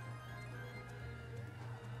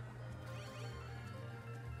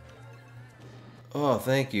 Oh,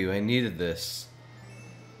 thank you. I needed this.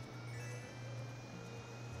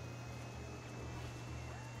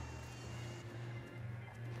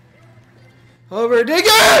 However, it didn't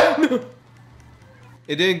go!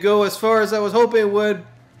 It didn't go as far as I was hoping it would.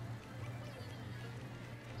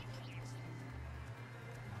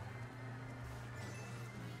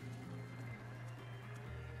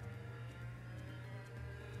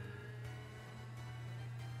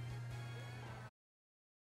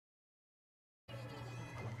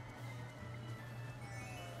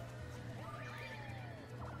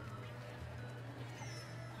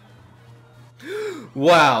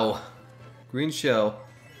 Wow. Green shell.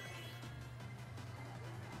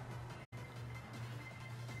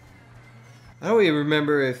 I don't even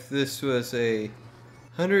remember if this was a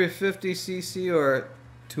 150cc or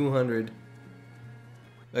 200.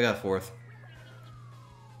 I got fourth.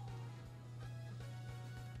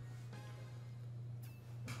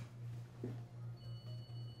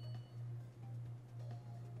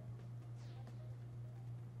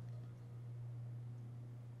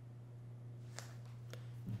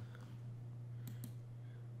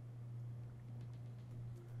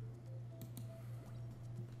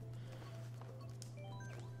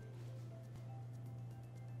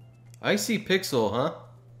 Icy Pixel, huh?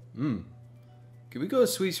 Can we go to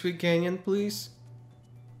Sweet Sweet Canyon, please?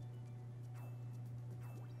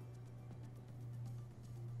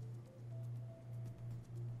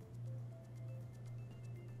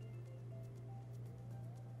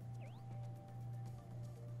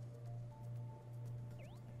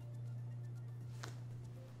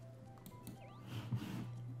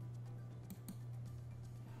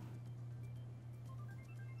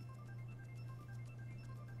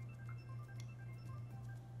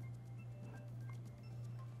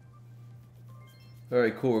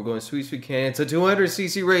 Alright, cool. We're going Sweet Sweet Canyon. It's a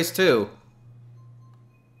 200cc race, too.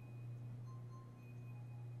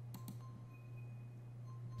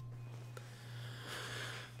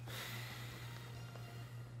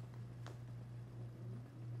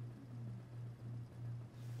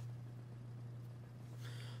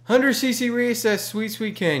 $100cc race at Sweet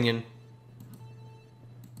Sweet Canyon.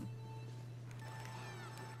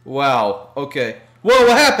 Wow. Okay. Whoa,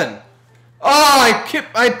 what happened? Oh,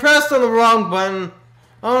 I pressed on the wrong button.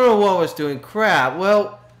 I don't know what I was doing. Crap.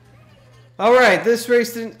 Well, alright. This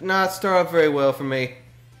race did not start off very well for me.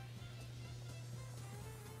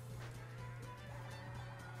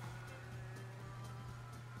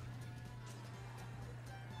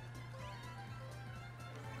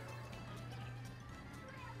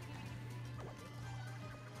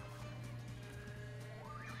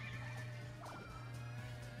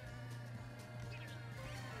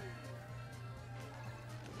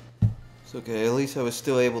 It's okay, at least I was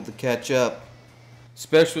still able to catch up.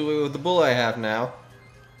 Especially with the bull I have now.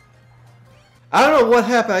 I don't know what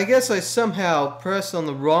happened. I guess I somehow pressed on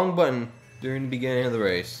the wrong button during the beginning of the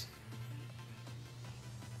race.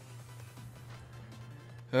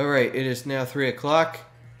 Alright, it is now 3 o'clock.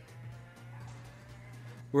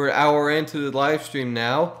 We're an hour into the live stream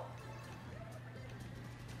now.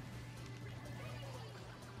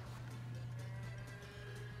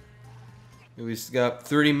 We've got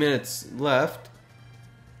 30 minutes left.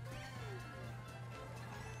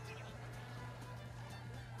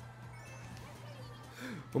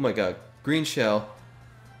 Oh my god, green shell.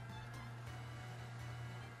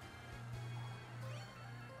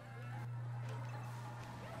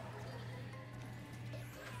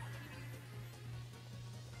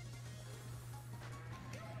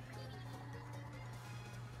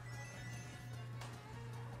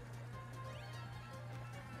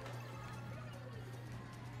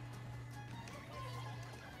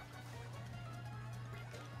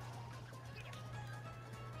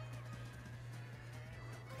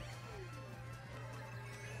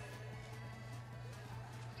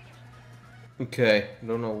 Okay, I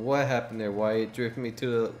don't know what happened there. Why it drifted me to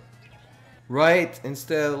the right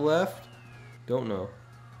instead of the left? Don't know.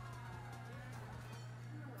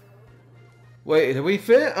 Wait, did we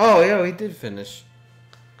finish? Oh, yeah, we did finish.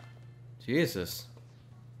 Jesus.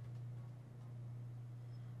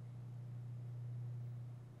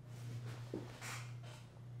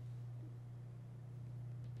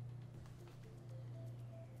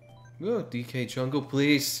 Oh, DK Jungle,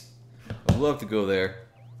 please. I'd love to go there.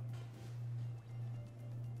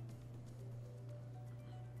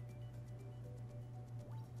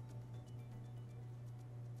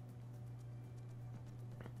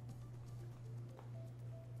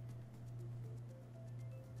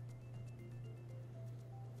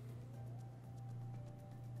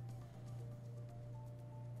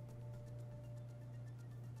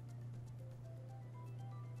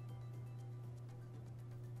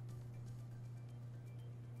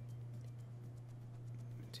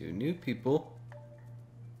 Two new people.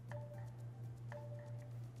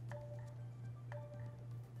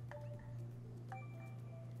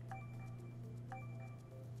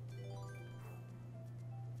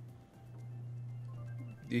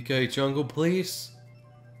 DK Jungle, please.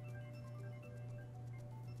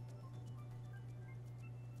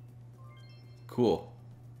 Cool.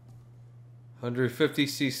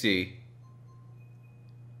 150cc.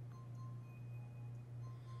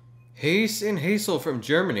 Hayes and Hazel from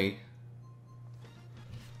Germany.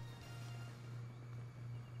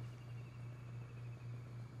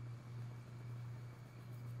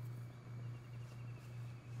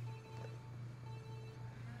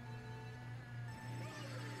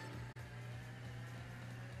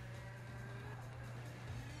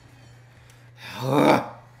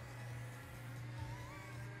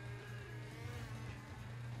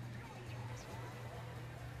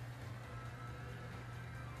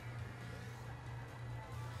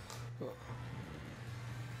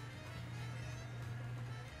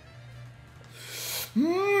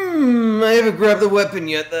 I haven't grabbed the weapon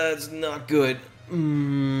yet. That's not good.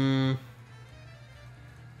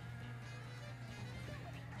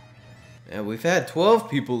 Yeah, we've had 12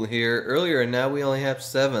 people here earlier, and now we only have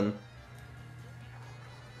 7.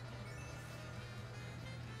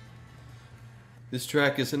 This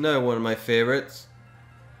track is another one of my favorites.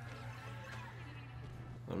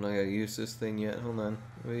 I'm not gonna use this thing yet. Hold on.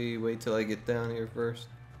 Wait till I get down here first.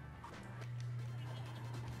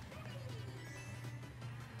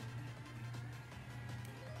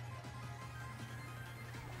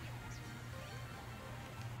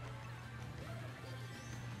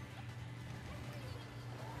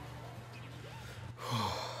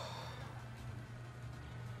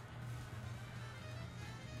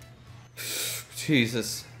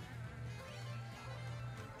 Jesus.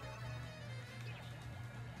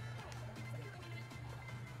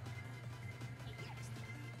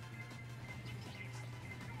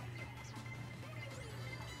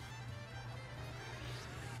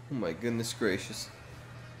 Oh my goodness gracious.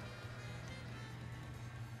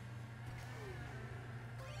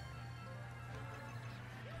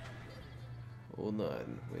 Hold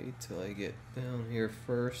on. Wait till I get down here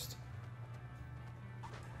first.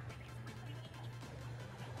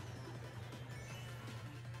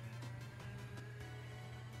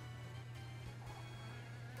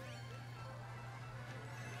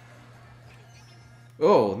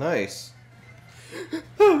 Oh, nice.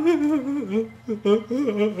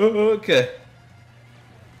 Okay.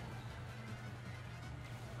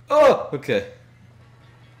 Oh, okay.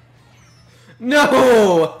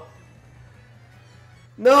 No!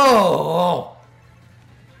 No!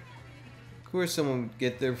 Of course someone would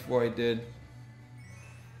get there before I did.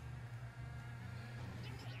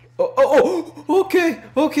 Oh, okay,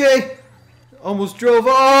 okay. Almost drove.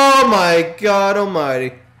 Oh my God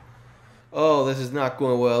almighty. Oh, this is not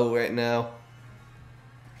going well right now.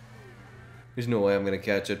 There's no way I'm going to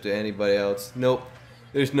catch up to anybody else. Nope.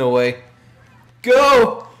 There's no way.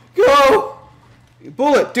 Go! Go!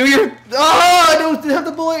 Bullet, do your... Ah, I don't have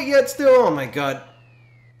the bullet yet still. Oh my God.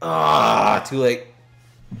 Ah, too late.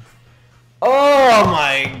 Oh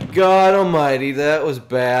my God almighty, that was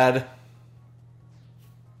bad.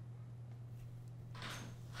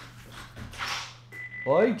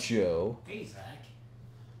 Hi, Joe. Hey, Zach.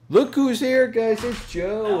 Look who's here, guys. It's That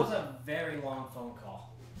Joe. was a very long phone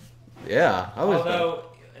call. Yeah, I was. Although,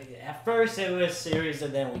 at first it was serious,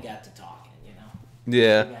 and then we got to talking, you know?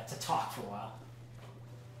 Yeah. We got to talk for a while.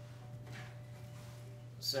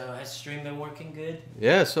 So, has stream been working good?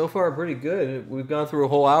 Yeah, so far pretty good. We've gone through a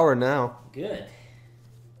whole hour now. Good.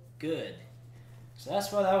 Good. So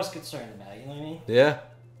that's what I was concerned about, you know what I mean? Yeah.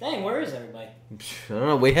 Dang, where is everybody? I don't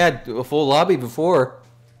know. We had a full lobby before.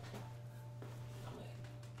 I'm gonna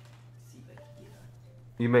see if I can get on.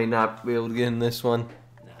 You may not be able to get in this one.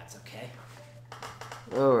 No, it's okay.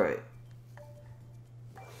 All right.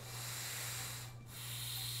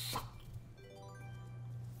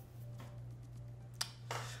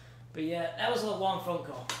 But yeah, that was a long phone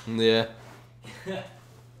call. Yeah.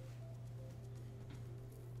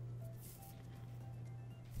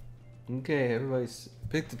 Okay, everybody's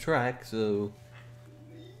picked the track, so...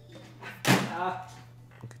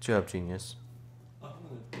 Good job, genius. I'm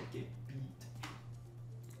gonna get beat.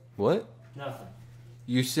 What? Nothing.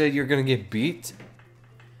 You said you're gonna get beat?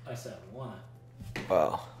 I said wanna.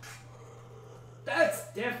 Oh.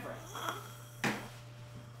 That's different.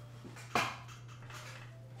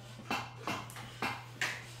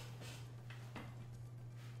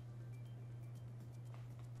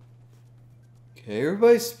 Okay,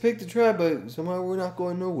 everybody's picked the track, but somehow we're not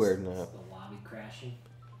going nowhere now. Is the lobby crashing?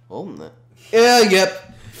 Oh, no. Yeah,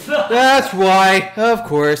 yep. That's why. Of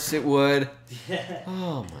course it would.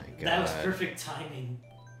 Oh my god. That was perfect timing.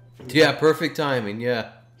 Yeah, perfect timing,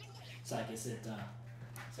 yeah. It's like, is it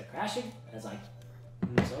crashing? It's like,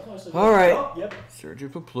 so Alright. Oh, yep. Searching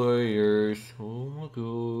for players. Oh my god.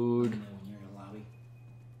 When you're in the lobby.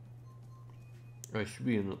 I should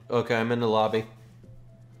be in the... Okay, I'm in the lobby.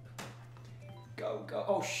 Go, go.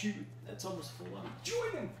 Oh, shoot. That's almost full lobby.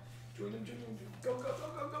 Join him. Join him. Go, go, go,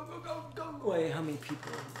 go, go, go, go, go. Wait, how many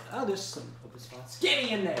people? Oh, there's some open spots. Get me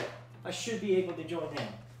in there. I should be able to join him.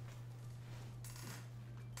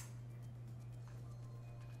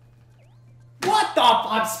 What the?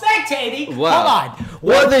 I'm spectating. Wow. Hold on.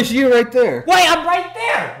 What? There's you right there. Wait, I'm right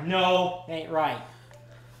there. No, ain't right.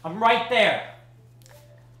 I'm right there.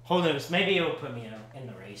 Who knows? Maybe it'll put me in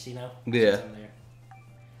the race, you know? Yeah. I'm there.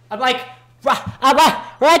 I'm like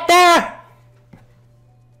right there.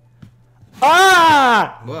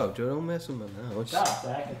 Ah! Wow, Joe, don't mess with my mouse. Stop,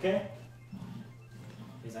 Zach. Okay.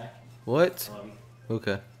 Hey, Zach. What? I love you.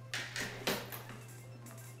 Okay.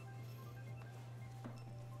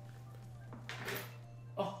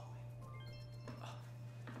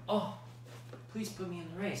 Oh, please put me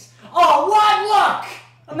in the race. Oh, what? Look!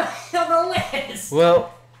 I'm not on the list!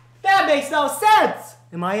 Well... That makes no sense!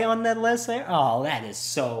 Am I on that list there? Oh, that is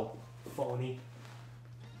so phony.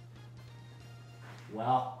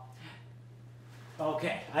 Well,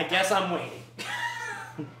 okay, I guess I'm waiting.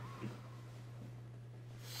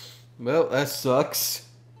 Well, that sucks.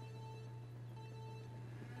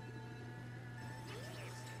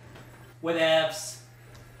 Whatevs.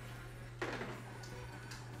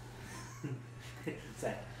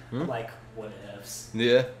 I'm like, whatevs.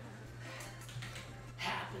 Yeah.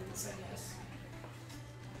 Happens, I guess.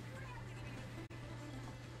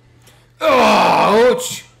 Oh,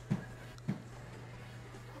 ouch!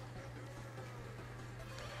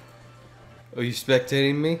 Are you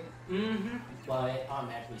spectating me? Mm-hmm. Well, I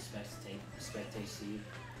automatically spectate Steve.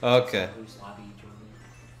 Okay. So whose lobby you joined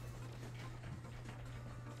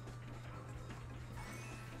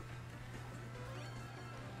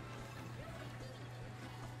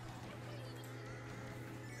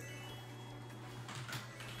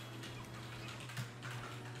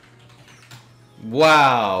in?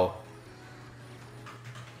 Wow.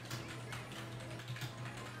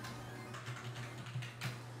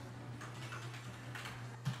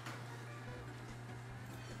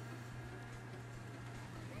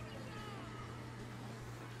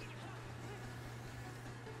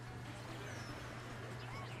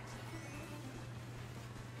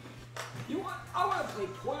 I want to play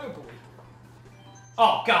portably.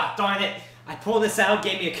 Oh, god darn it. I pulled this out,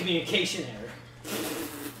 gave me a communication error.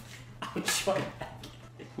 I'm trying that.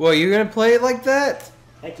 Well, you're gonna play it like that?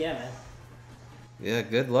 Heck yeah, man. Yeah,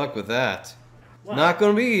 good luck with that. What? Not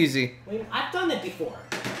gonna be easy. Wait, I've done it before.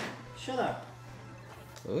 Shut up.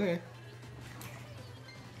 Okay.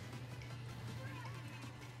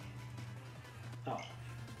 Oh.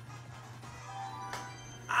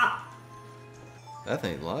 Ah! That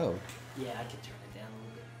ain't loud. Yeah, I can turn it down a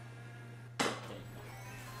little bit. There you go.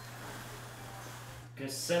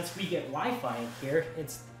 Because since we get Wi-Fi in here,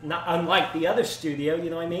 it's not unlike the other studio, you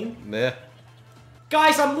know what I mean? Yeah.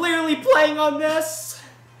 Guys, I'm literally playing on this!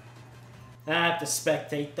 I have to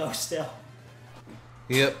spectate though still.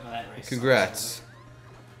 Yep. Oh, that race Congrats. sucks,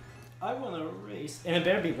 I want to race. And it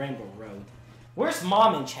better be Rainbow Road. Where's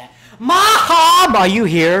Mom in chat? Mom! Are you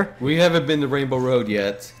here? We haven't been to Rainbow Road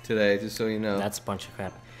yet today, just so you know. That's a bunch of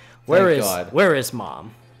crap. God. Where is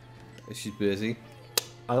Mom? She's busy.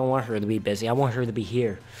 I don't want her to be busy. I want her to be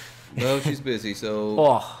here. No, she's busy, so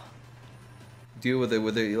Oh. deal with it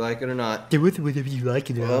whether you like it or not. Do with it whatever you like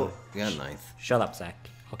it. Well, you got ninth. Shut up, Zach.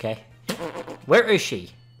 Okay? Where is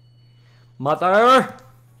she? Mother!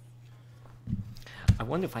 I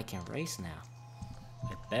wonder if I can race now.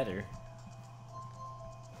 I better.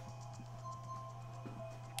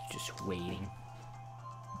 Just waiting.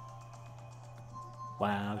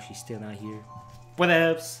 Wow, she's still not here.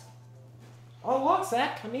 Whatevs? Oh, look,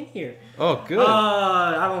 Zach, I'm in here. Oh, good.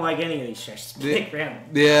 I don't like any of these shirts. Pick random.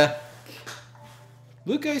 Yeah.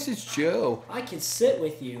 Look, guys, it's Joe. I can sit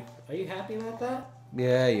with you. Are you happy about that?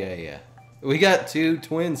 Yeah. We got 2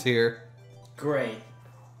 twins here. Great.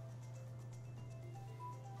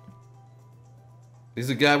 There's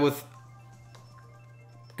a guy with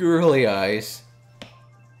girly eyes.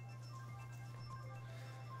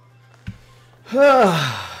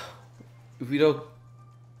 If we don't...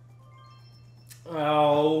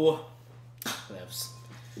 Oh. Whoops.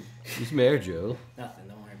 Who's mad, Joe? Nothing,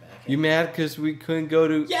 don't worry about it. You mad because we couldn't go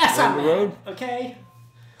to I'm the mad, road? okay?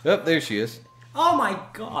 Oh, there she is. Oh my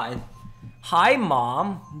god. Hi,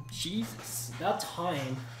 Mom. Jesus. About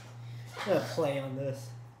time. I'm gonna play on this.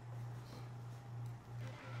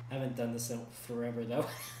 I haven't done this in forever, though.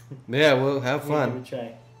 Yeah, well, have Give it fun. a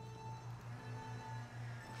try.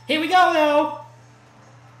 Here we go, though!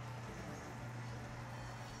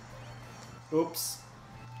 Oops.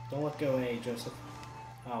 Don't let go, Joseph.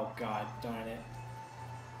 Oh, God. Darn it.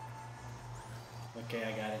 Okay,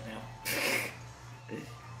 I got it now.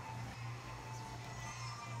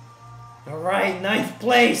 Alright, 9th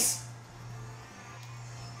place!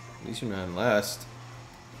 At least you're not in last.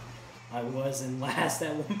 I was in last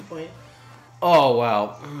at one point. Oh,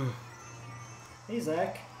 wow. Hey,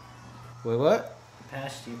 Zach. Wait, what? I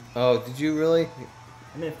passed you. Oh, did you really?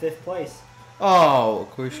 I'm in 5th place. Oh,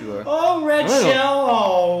 of course you are. Oh, red shell!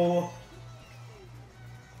 Oh!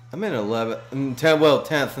 I'm in 11th. 10, well,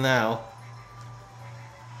 10th now.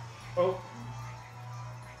 Oh.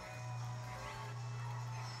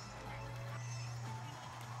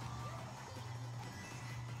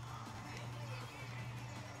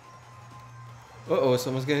 Uh-oh,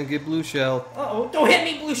 someone's gonna get blue shell. Uh-oh, don't hit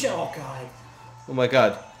me, blue shell! Oh, God. Oh my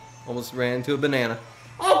god. Almost ran into a banana.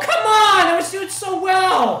 Oh, come on! I was doing so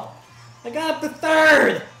well! I got up to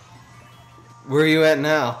 3rd! Where are you at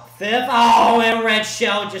now? 5th? Oh, and red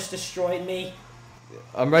shell just destroyed me.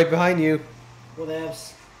 I'm right behind you.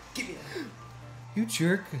 Whatevs. Give me that. You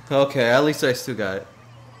jerk. Okay, at least I still got it.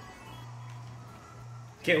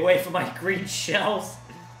 Get away from my green shells.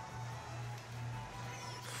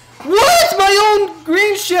 What? My own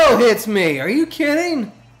green shell hits me. Are you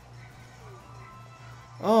kidding?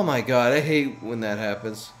 Oh my god, I hate when that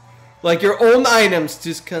happens. Like your own items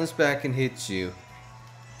just comes back and hits you.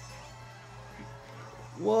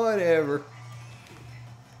 Whatever.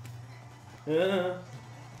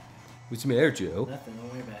 What's the matter, Joe? Nothing,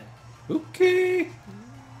 don't worry about it. Okay.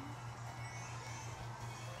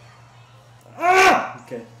 Ah!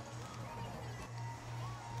 Okay.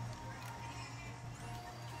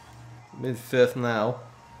 I'm in 5th now.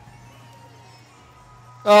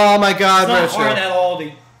 Oh my god, It's not red hard shell. at all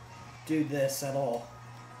to do this at all.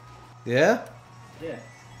 Yeah? Yeah.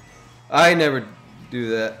 I never do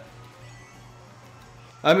that.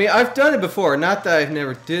 I mean, I've done it before. Not that I've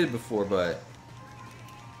never did it before, but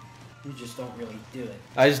You just don't really do it.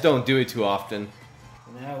 I just don't do it too often.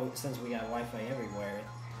 Now, since we got Wi-Fi everywhere,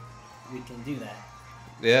 we can do that.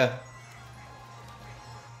 Yeah.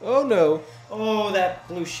 Oh no. Oh, that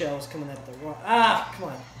blue shell is coming at the wrong... Ah, come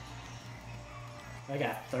on. I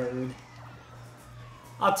got 3rd.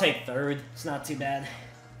 I'll take 3rd. It's not too bad.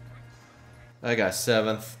 I got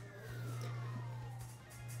 7th.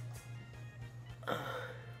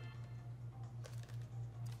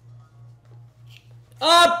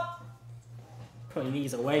 Up! Put your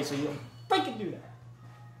knees away so you don't freaking do that.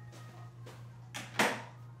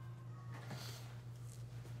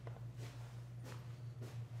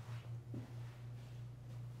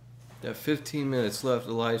 Got 15 minutes left of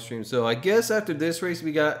the live stream, so I guess after this race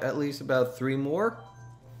we got at least about 3 more.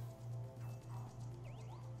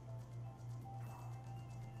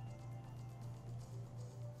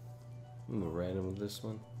 I'm gonna random with this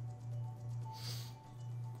one.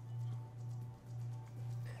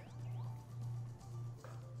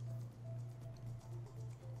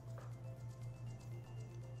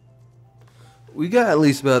 We got at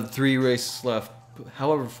least about 3 races left,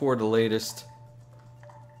 however, for the latest.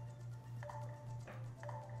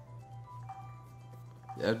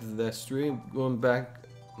 After that stream,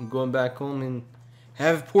 I'm going back home and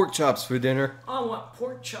have pork chops for dinner. I want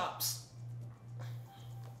pork chops.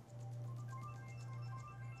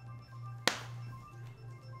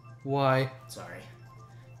 Why? Sorry.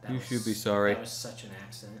 You should be sorry. That was such an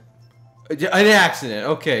accident. An accident.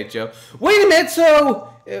 Okay, Joe. Wait a minute.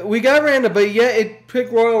 So we got random, but yet it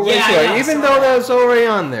picked Royal Yeah, Raceway, I even saw though that. that was already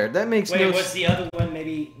on there. That makes Wait, no. was the other one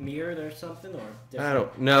maybe mirrored or something, or different? I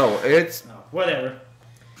don't know. It's Oh, whatever.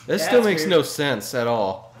 that Yeah, still it's makes weird. no sense at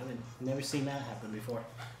all. I've never seen that happen before.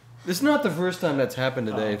 This is not the first time that's happened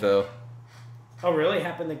today, Oh. though. Oh, really?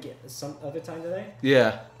 Happened again some other time today?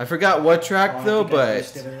 Yeah, I forgot what track Oh, I though, think I but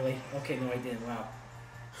finished it early. Okay, no, I didn't. Wow.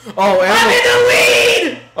 Oh, I'm in the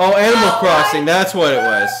lead! Oh, Animal Crossing. That's what it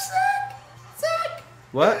was. Zach!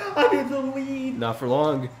 What? I'm in the lead. Not for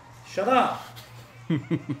long. Shut up.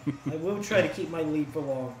 I will try to keep my lead for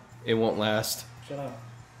long. It won't last. Shut up.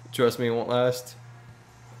 Trust me, it won't last.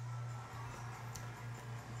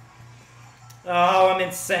 Oh, I'm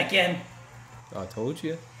in second. I told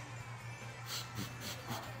you.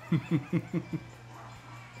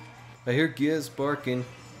 I hear Giz barking.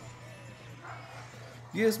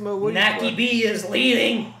 Gizmo, what are you Nacky barking? B is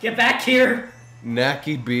leading. Get back here.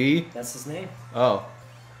 Nacky B? That's his name. Oh.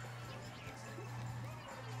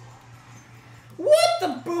 What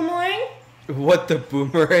the boomerang? What the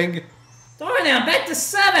boomerang? Darn it, I'm back to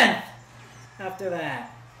 7th. After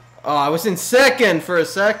that. Oh, I was in second for a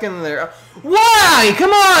second there. Why?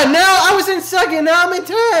 Come on! Now I was in second, now I'm in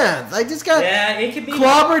 10th. I just got It can be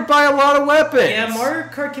clobbered by a lot of weapons. Yeah, Mario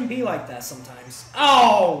Kart can be like that sometimes.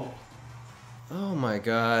 Oh! Oh my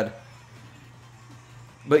god.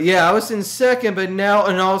 But yeah, I was in second, but now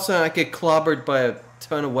and all of a sudden I get clobbered by a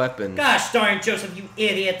ton of weapons. Gosh darn it, Joseph, you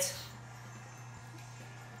idiot.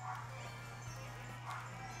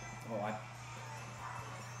 Oh,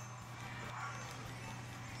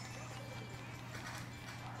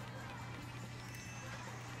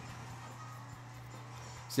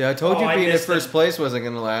 See, I told you I being in missed first it. place wasn't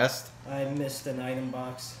gonna last. I missed an item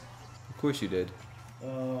box. Of course you did.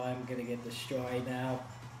 Oh, I'm gonna get destroyed now.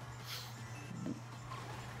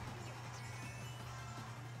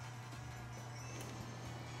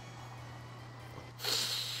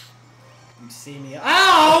 You see me?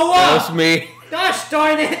 Ow! That was me. Gosh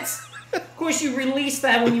darn it! Of course you released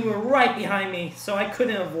that when you were right behind me, so I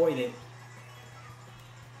couldn't avoid it.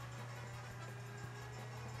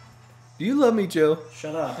 Do you love me, Joe?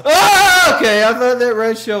 Shut up. Oh, okay. I thought that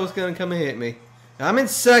red shell was gonna come and hit me. I'm in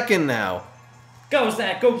second now. Go,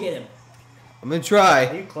 Zach. Go get him. I'm gonna Are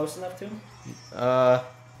try. you close enough to him? No.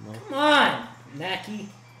 Come on, Nacky.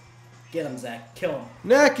 Get him, Zach. Kill him.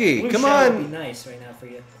 Nacky, Blue come shell on. would be nice right now for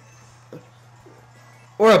you.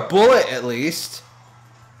 Or a bullet at least.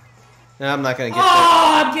 No, I'm not gonna get Oh,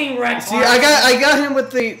 that. I'm getting wrecked. See, I got him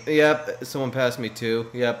with the. Yep, someone passed me too.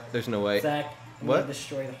 Yep, there's no way. Zach, I'm What? getting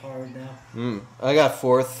destroyed hard now. I got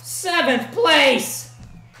fourth. 7th place.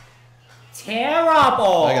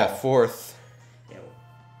 Terrible. I got fourth. Yo,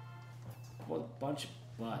 what a bunch of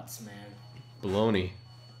butts, man. Baloney.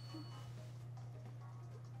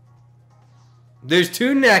 There's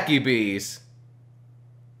 2 Nacky bees.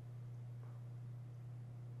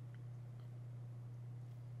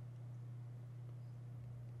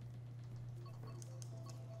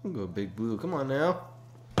 I'll go Big Blue. Come on now.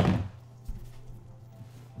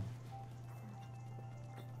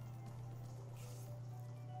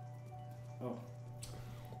 Oh.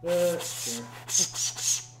 Sure.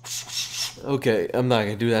 Okay, I'm not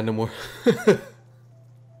gonna do that no more.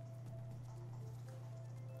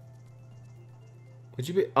 Would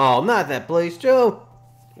you be? Oh, not that place, Joe.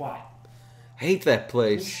 Why? Hate that Can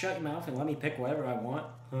you place. shut your mouth and let me pick whatever I want?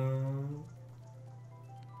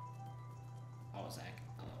 Oh, Zach.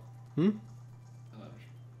 Hello. Hello.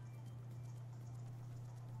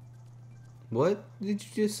 What did you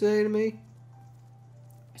just say to me?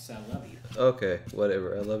 I said I love you. Okay,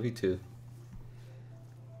 whatever. I love you too.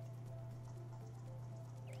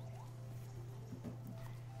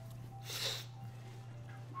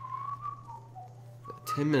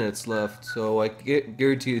 $10 minutes left, so I get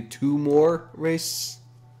guaranteed 2 more races.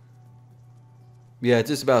 Yeah,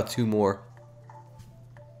 just about 2 more.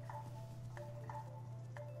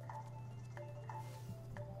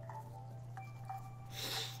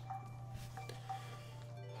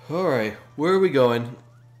 Alright, where are we going?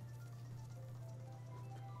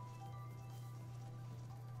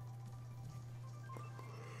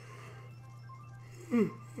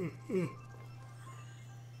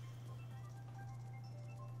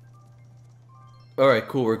 Alright,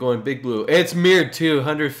 cool, we're going Big Blue. It's mirrored too,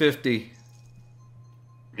 150.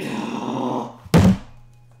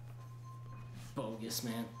 Bogus,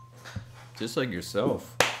 man. Just like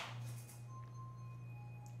yourself.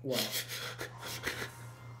 What?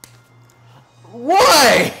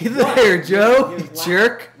 Why? There, Joe, you You're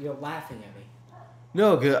jerk. You're laughing at me.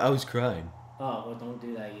 No, I was crying. Oh, well, don't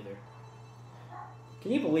do that either.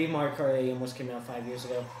 Can you believe Mario Kart 8 almost came out 5 years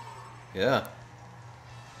ago? Yeah.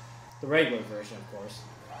 The regular version, of course.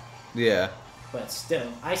 Yeah. But still,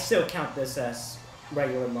 I still count this as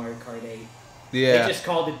regular Mario Kart 8. Yeah. They just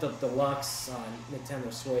called it the Deluxe on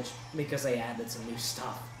Nintendo Switch because they added some new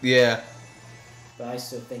stuff. Yeah. But I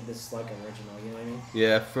still think this is like original, you know what I mean?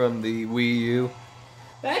 Yeah, from the Wii U.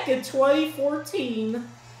 Back in 2014, it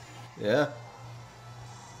Yeah.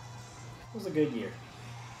 was a good year.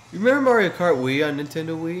 You remember Mario Kart Wii on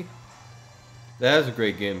Nintendo Wii? That was a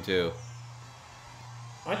great game too.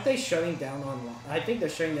 Aren't they shutting down online? I think they're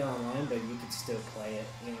shutting down online, but you can still play it.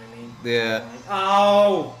 You know what I mean? Yeah. Online.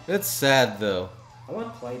 Oh! That's sad though. I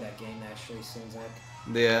want to play that game actually soon, Zach.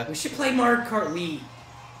 Yeah. We should play Mario Kart Wii.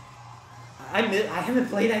 I haven't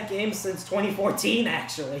played that game since 2014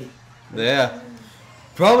 actually. Yeah.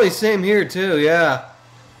 Probably same here too, yeah.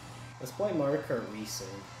 Let's play Mario Kart Wii soon.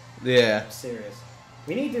 Yeah. I'm serious.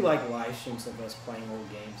 We need to do like live streams of us playing old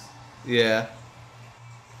games. Yeah.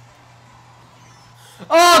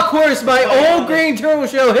 Oh, of course, my old green turtle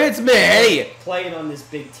shell hits me! Play it on this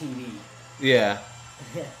big TV. Yeah.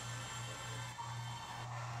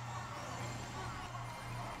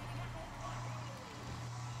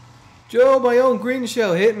 Joe, my own green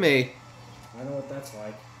shell hit me. I know what that's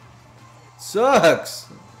like. Sucks.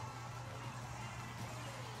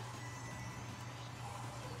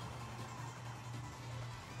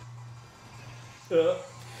 Go,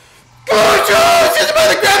 Joe! Just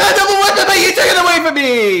about to grab that double weapon, but you took it away from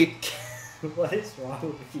me! What is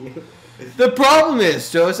wrong with you? The problem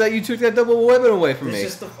is, Joe, is that you took that double weapon away from me.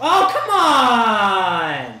 Oh, come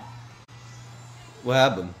on! What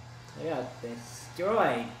happened? I got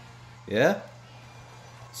destroyed. Yeah?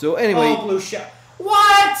 So anyway... Oh, blue shell.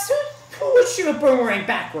 What? Who would shoot a boomerang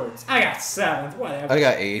backwards? I got 7th, whatever. I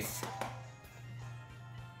got 8th.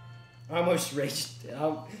 I almost raged.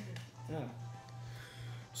 Oh.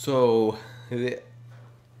 So...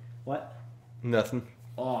 What? Nothing.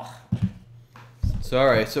 Oh. So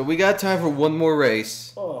alright, so we got time for one more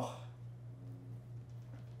race. Oh.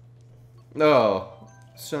 Oh.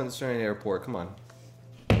 Sunshine Airport, come on.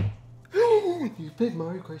 You picked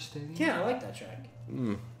Mario Kart Stadium? Yeah, I like that track.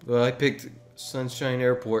 Well, I picked Sunshine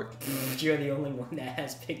Airport. You're the only one that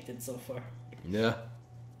has picked it so far. Yeah.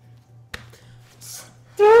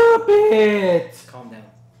 Stop it! Calm down.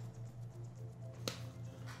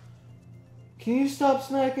 Can you stop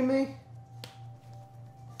smacking me?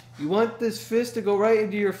 You want this fist to go right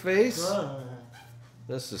into your face?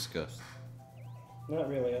 That's disgusting. Not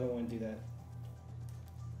really, I don't want to do that.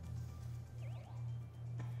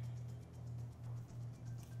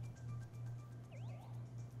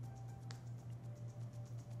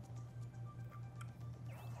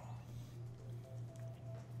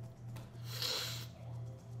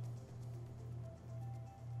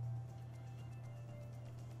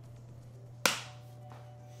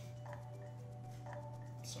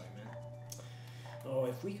 Sorry, man. Oh,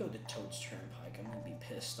 if we go to Toad's Turnpike, I'm gonna be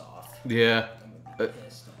pissed off. Yeah. I'm gonna be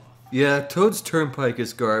pissed off. Yeah, Toad's Turnpike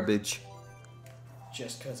is garbage.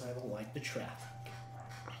 Just because I don't like the traffic.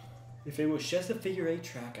 If it was just a figure 8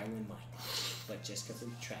 track, I wouldn't mind. But just because of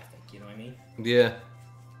the traffic, you know what I mean? Yeah.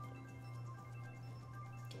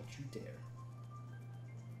 Don't you dare.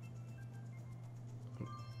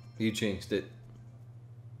 You jinxed it.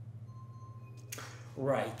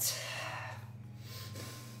 Right.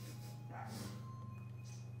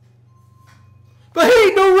 But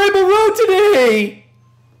hey, no Rainbow Road today!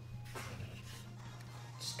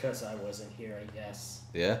 Just because I wasn't here, I guess.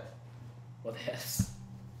 Yeah. What else?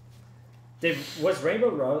 Was Rainbow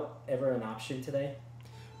Road ever an option today?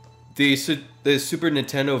 The Super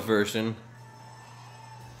Nintendo version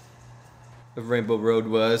of Rainbow Road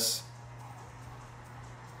was.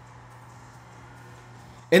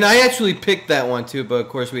 And I actually picked that one too, but of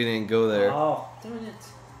course we didn't go there. Oh, darn it.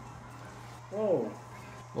 Whoa.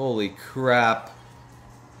 Holy crap.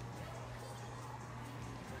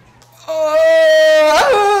 Oh!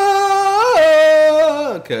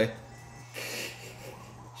 Okay.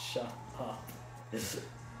 Shut up.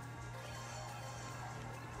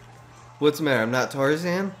 What's the matter? I'm not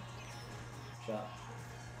Tarzan? Shut up.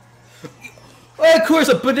 Well, of course,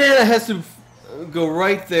 a banana has to go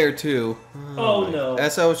right there too. Oh no.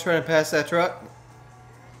 That's how I was trying to pass that truck.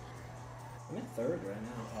 I'm in 3rd right now.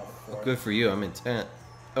 Oh, 4th. Good for you. I'm in 10th.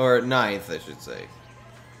 Or 9th, I should say.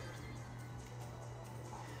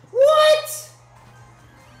 What?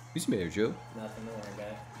 What's the matter, Joe? Nothing, don't worry about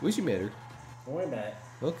it. What's the matter? Don't worry about it.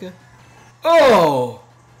 Okay. Oh!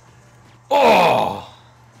 Oh!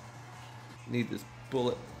 Need this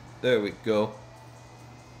bullet. There we go.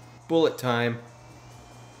 Bullet time.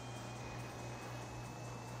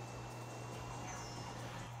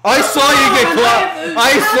 I saw you get clobbered.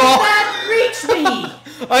 That reached me.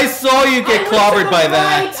 I saw you get clobbered by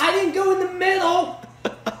that. I didn't go in the middle.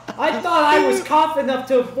 I thought I was confident enough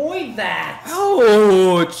to avoid that.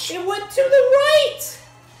 Ouch! It went to the right.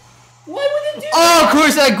 Why would it do Oh, that? of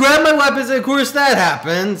course I grabbed my weapons, and of course that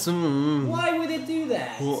happens. Why would it do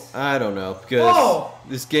that? Well, I don't know, because Oh.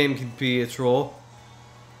 this game can be a troll.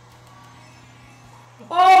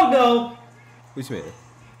 Oh no. What's the matter?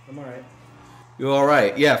 I'm alright. You're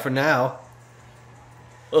alright. Yeah, for now.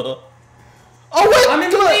 Oh, wait! I'm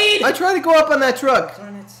in the lead! I tried to go up on that truck.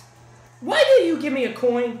 Darn it. Why did you give me a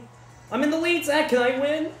coin? I'm in the lead, Zach. Can I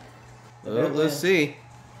win? Let's see.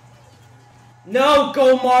 No,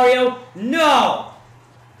 go Mario. No!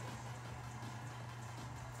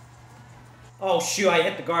 Oh, shoot. I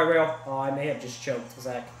hit the guardrail. Oh, I may have just choked,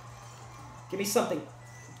 Zach. Give me something.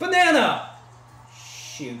 Banana!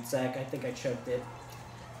 Shoot, Zach. I think I choked it.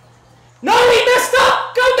 No, he messed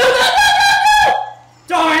up! Go, no, no, no, no, no!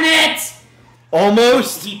 Darn it!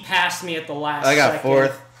 Almost. He passed me at the last I got second.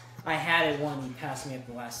 fourth. I had it won. He passed me at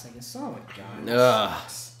the last second. Son of a gun. Ugh.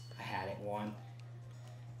 I had it won.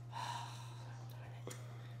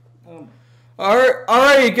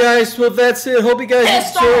 Alright, you guys. Well, that's it. Hope you guys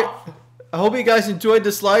Pissed enjoyed. off! I hope you guys enjoyed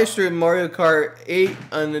this live stream Mario Kart 8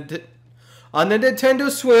 on the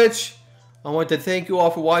Nintendo Switch. I want to thank you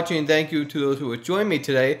all for watching and thank you to those who have joined me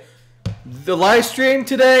today. The live stream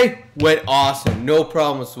today went awesome. No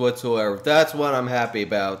problems whatsoever. That's what I'm happy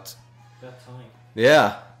about. That time.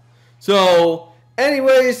 Yeah. So,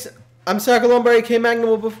 anyways, I'm Saka Lombardi, K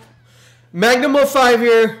Magnum of 5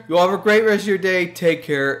 here. You all have a great rest of your day. Take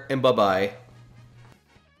care and bye-bye.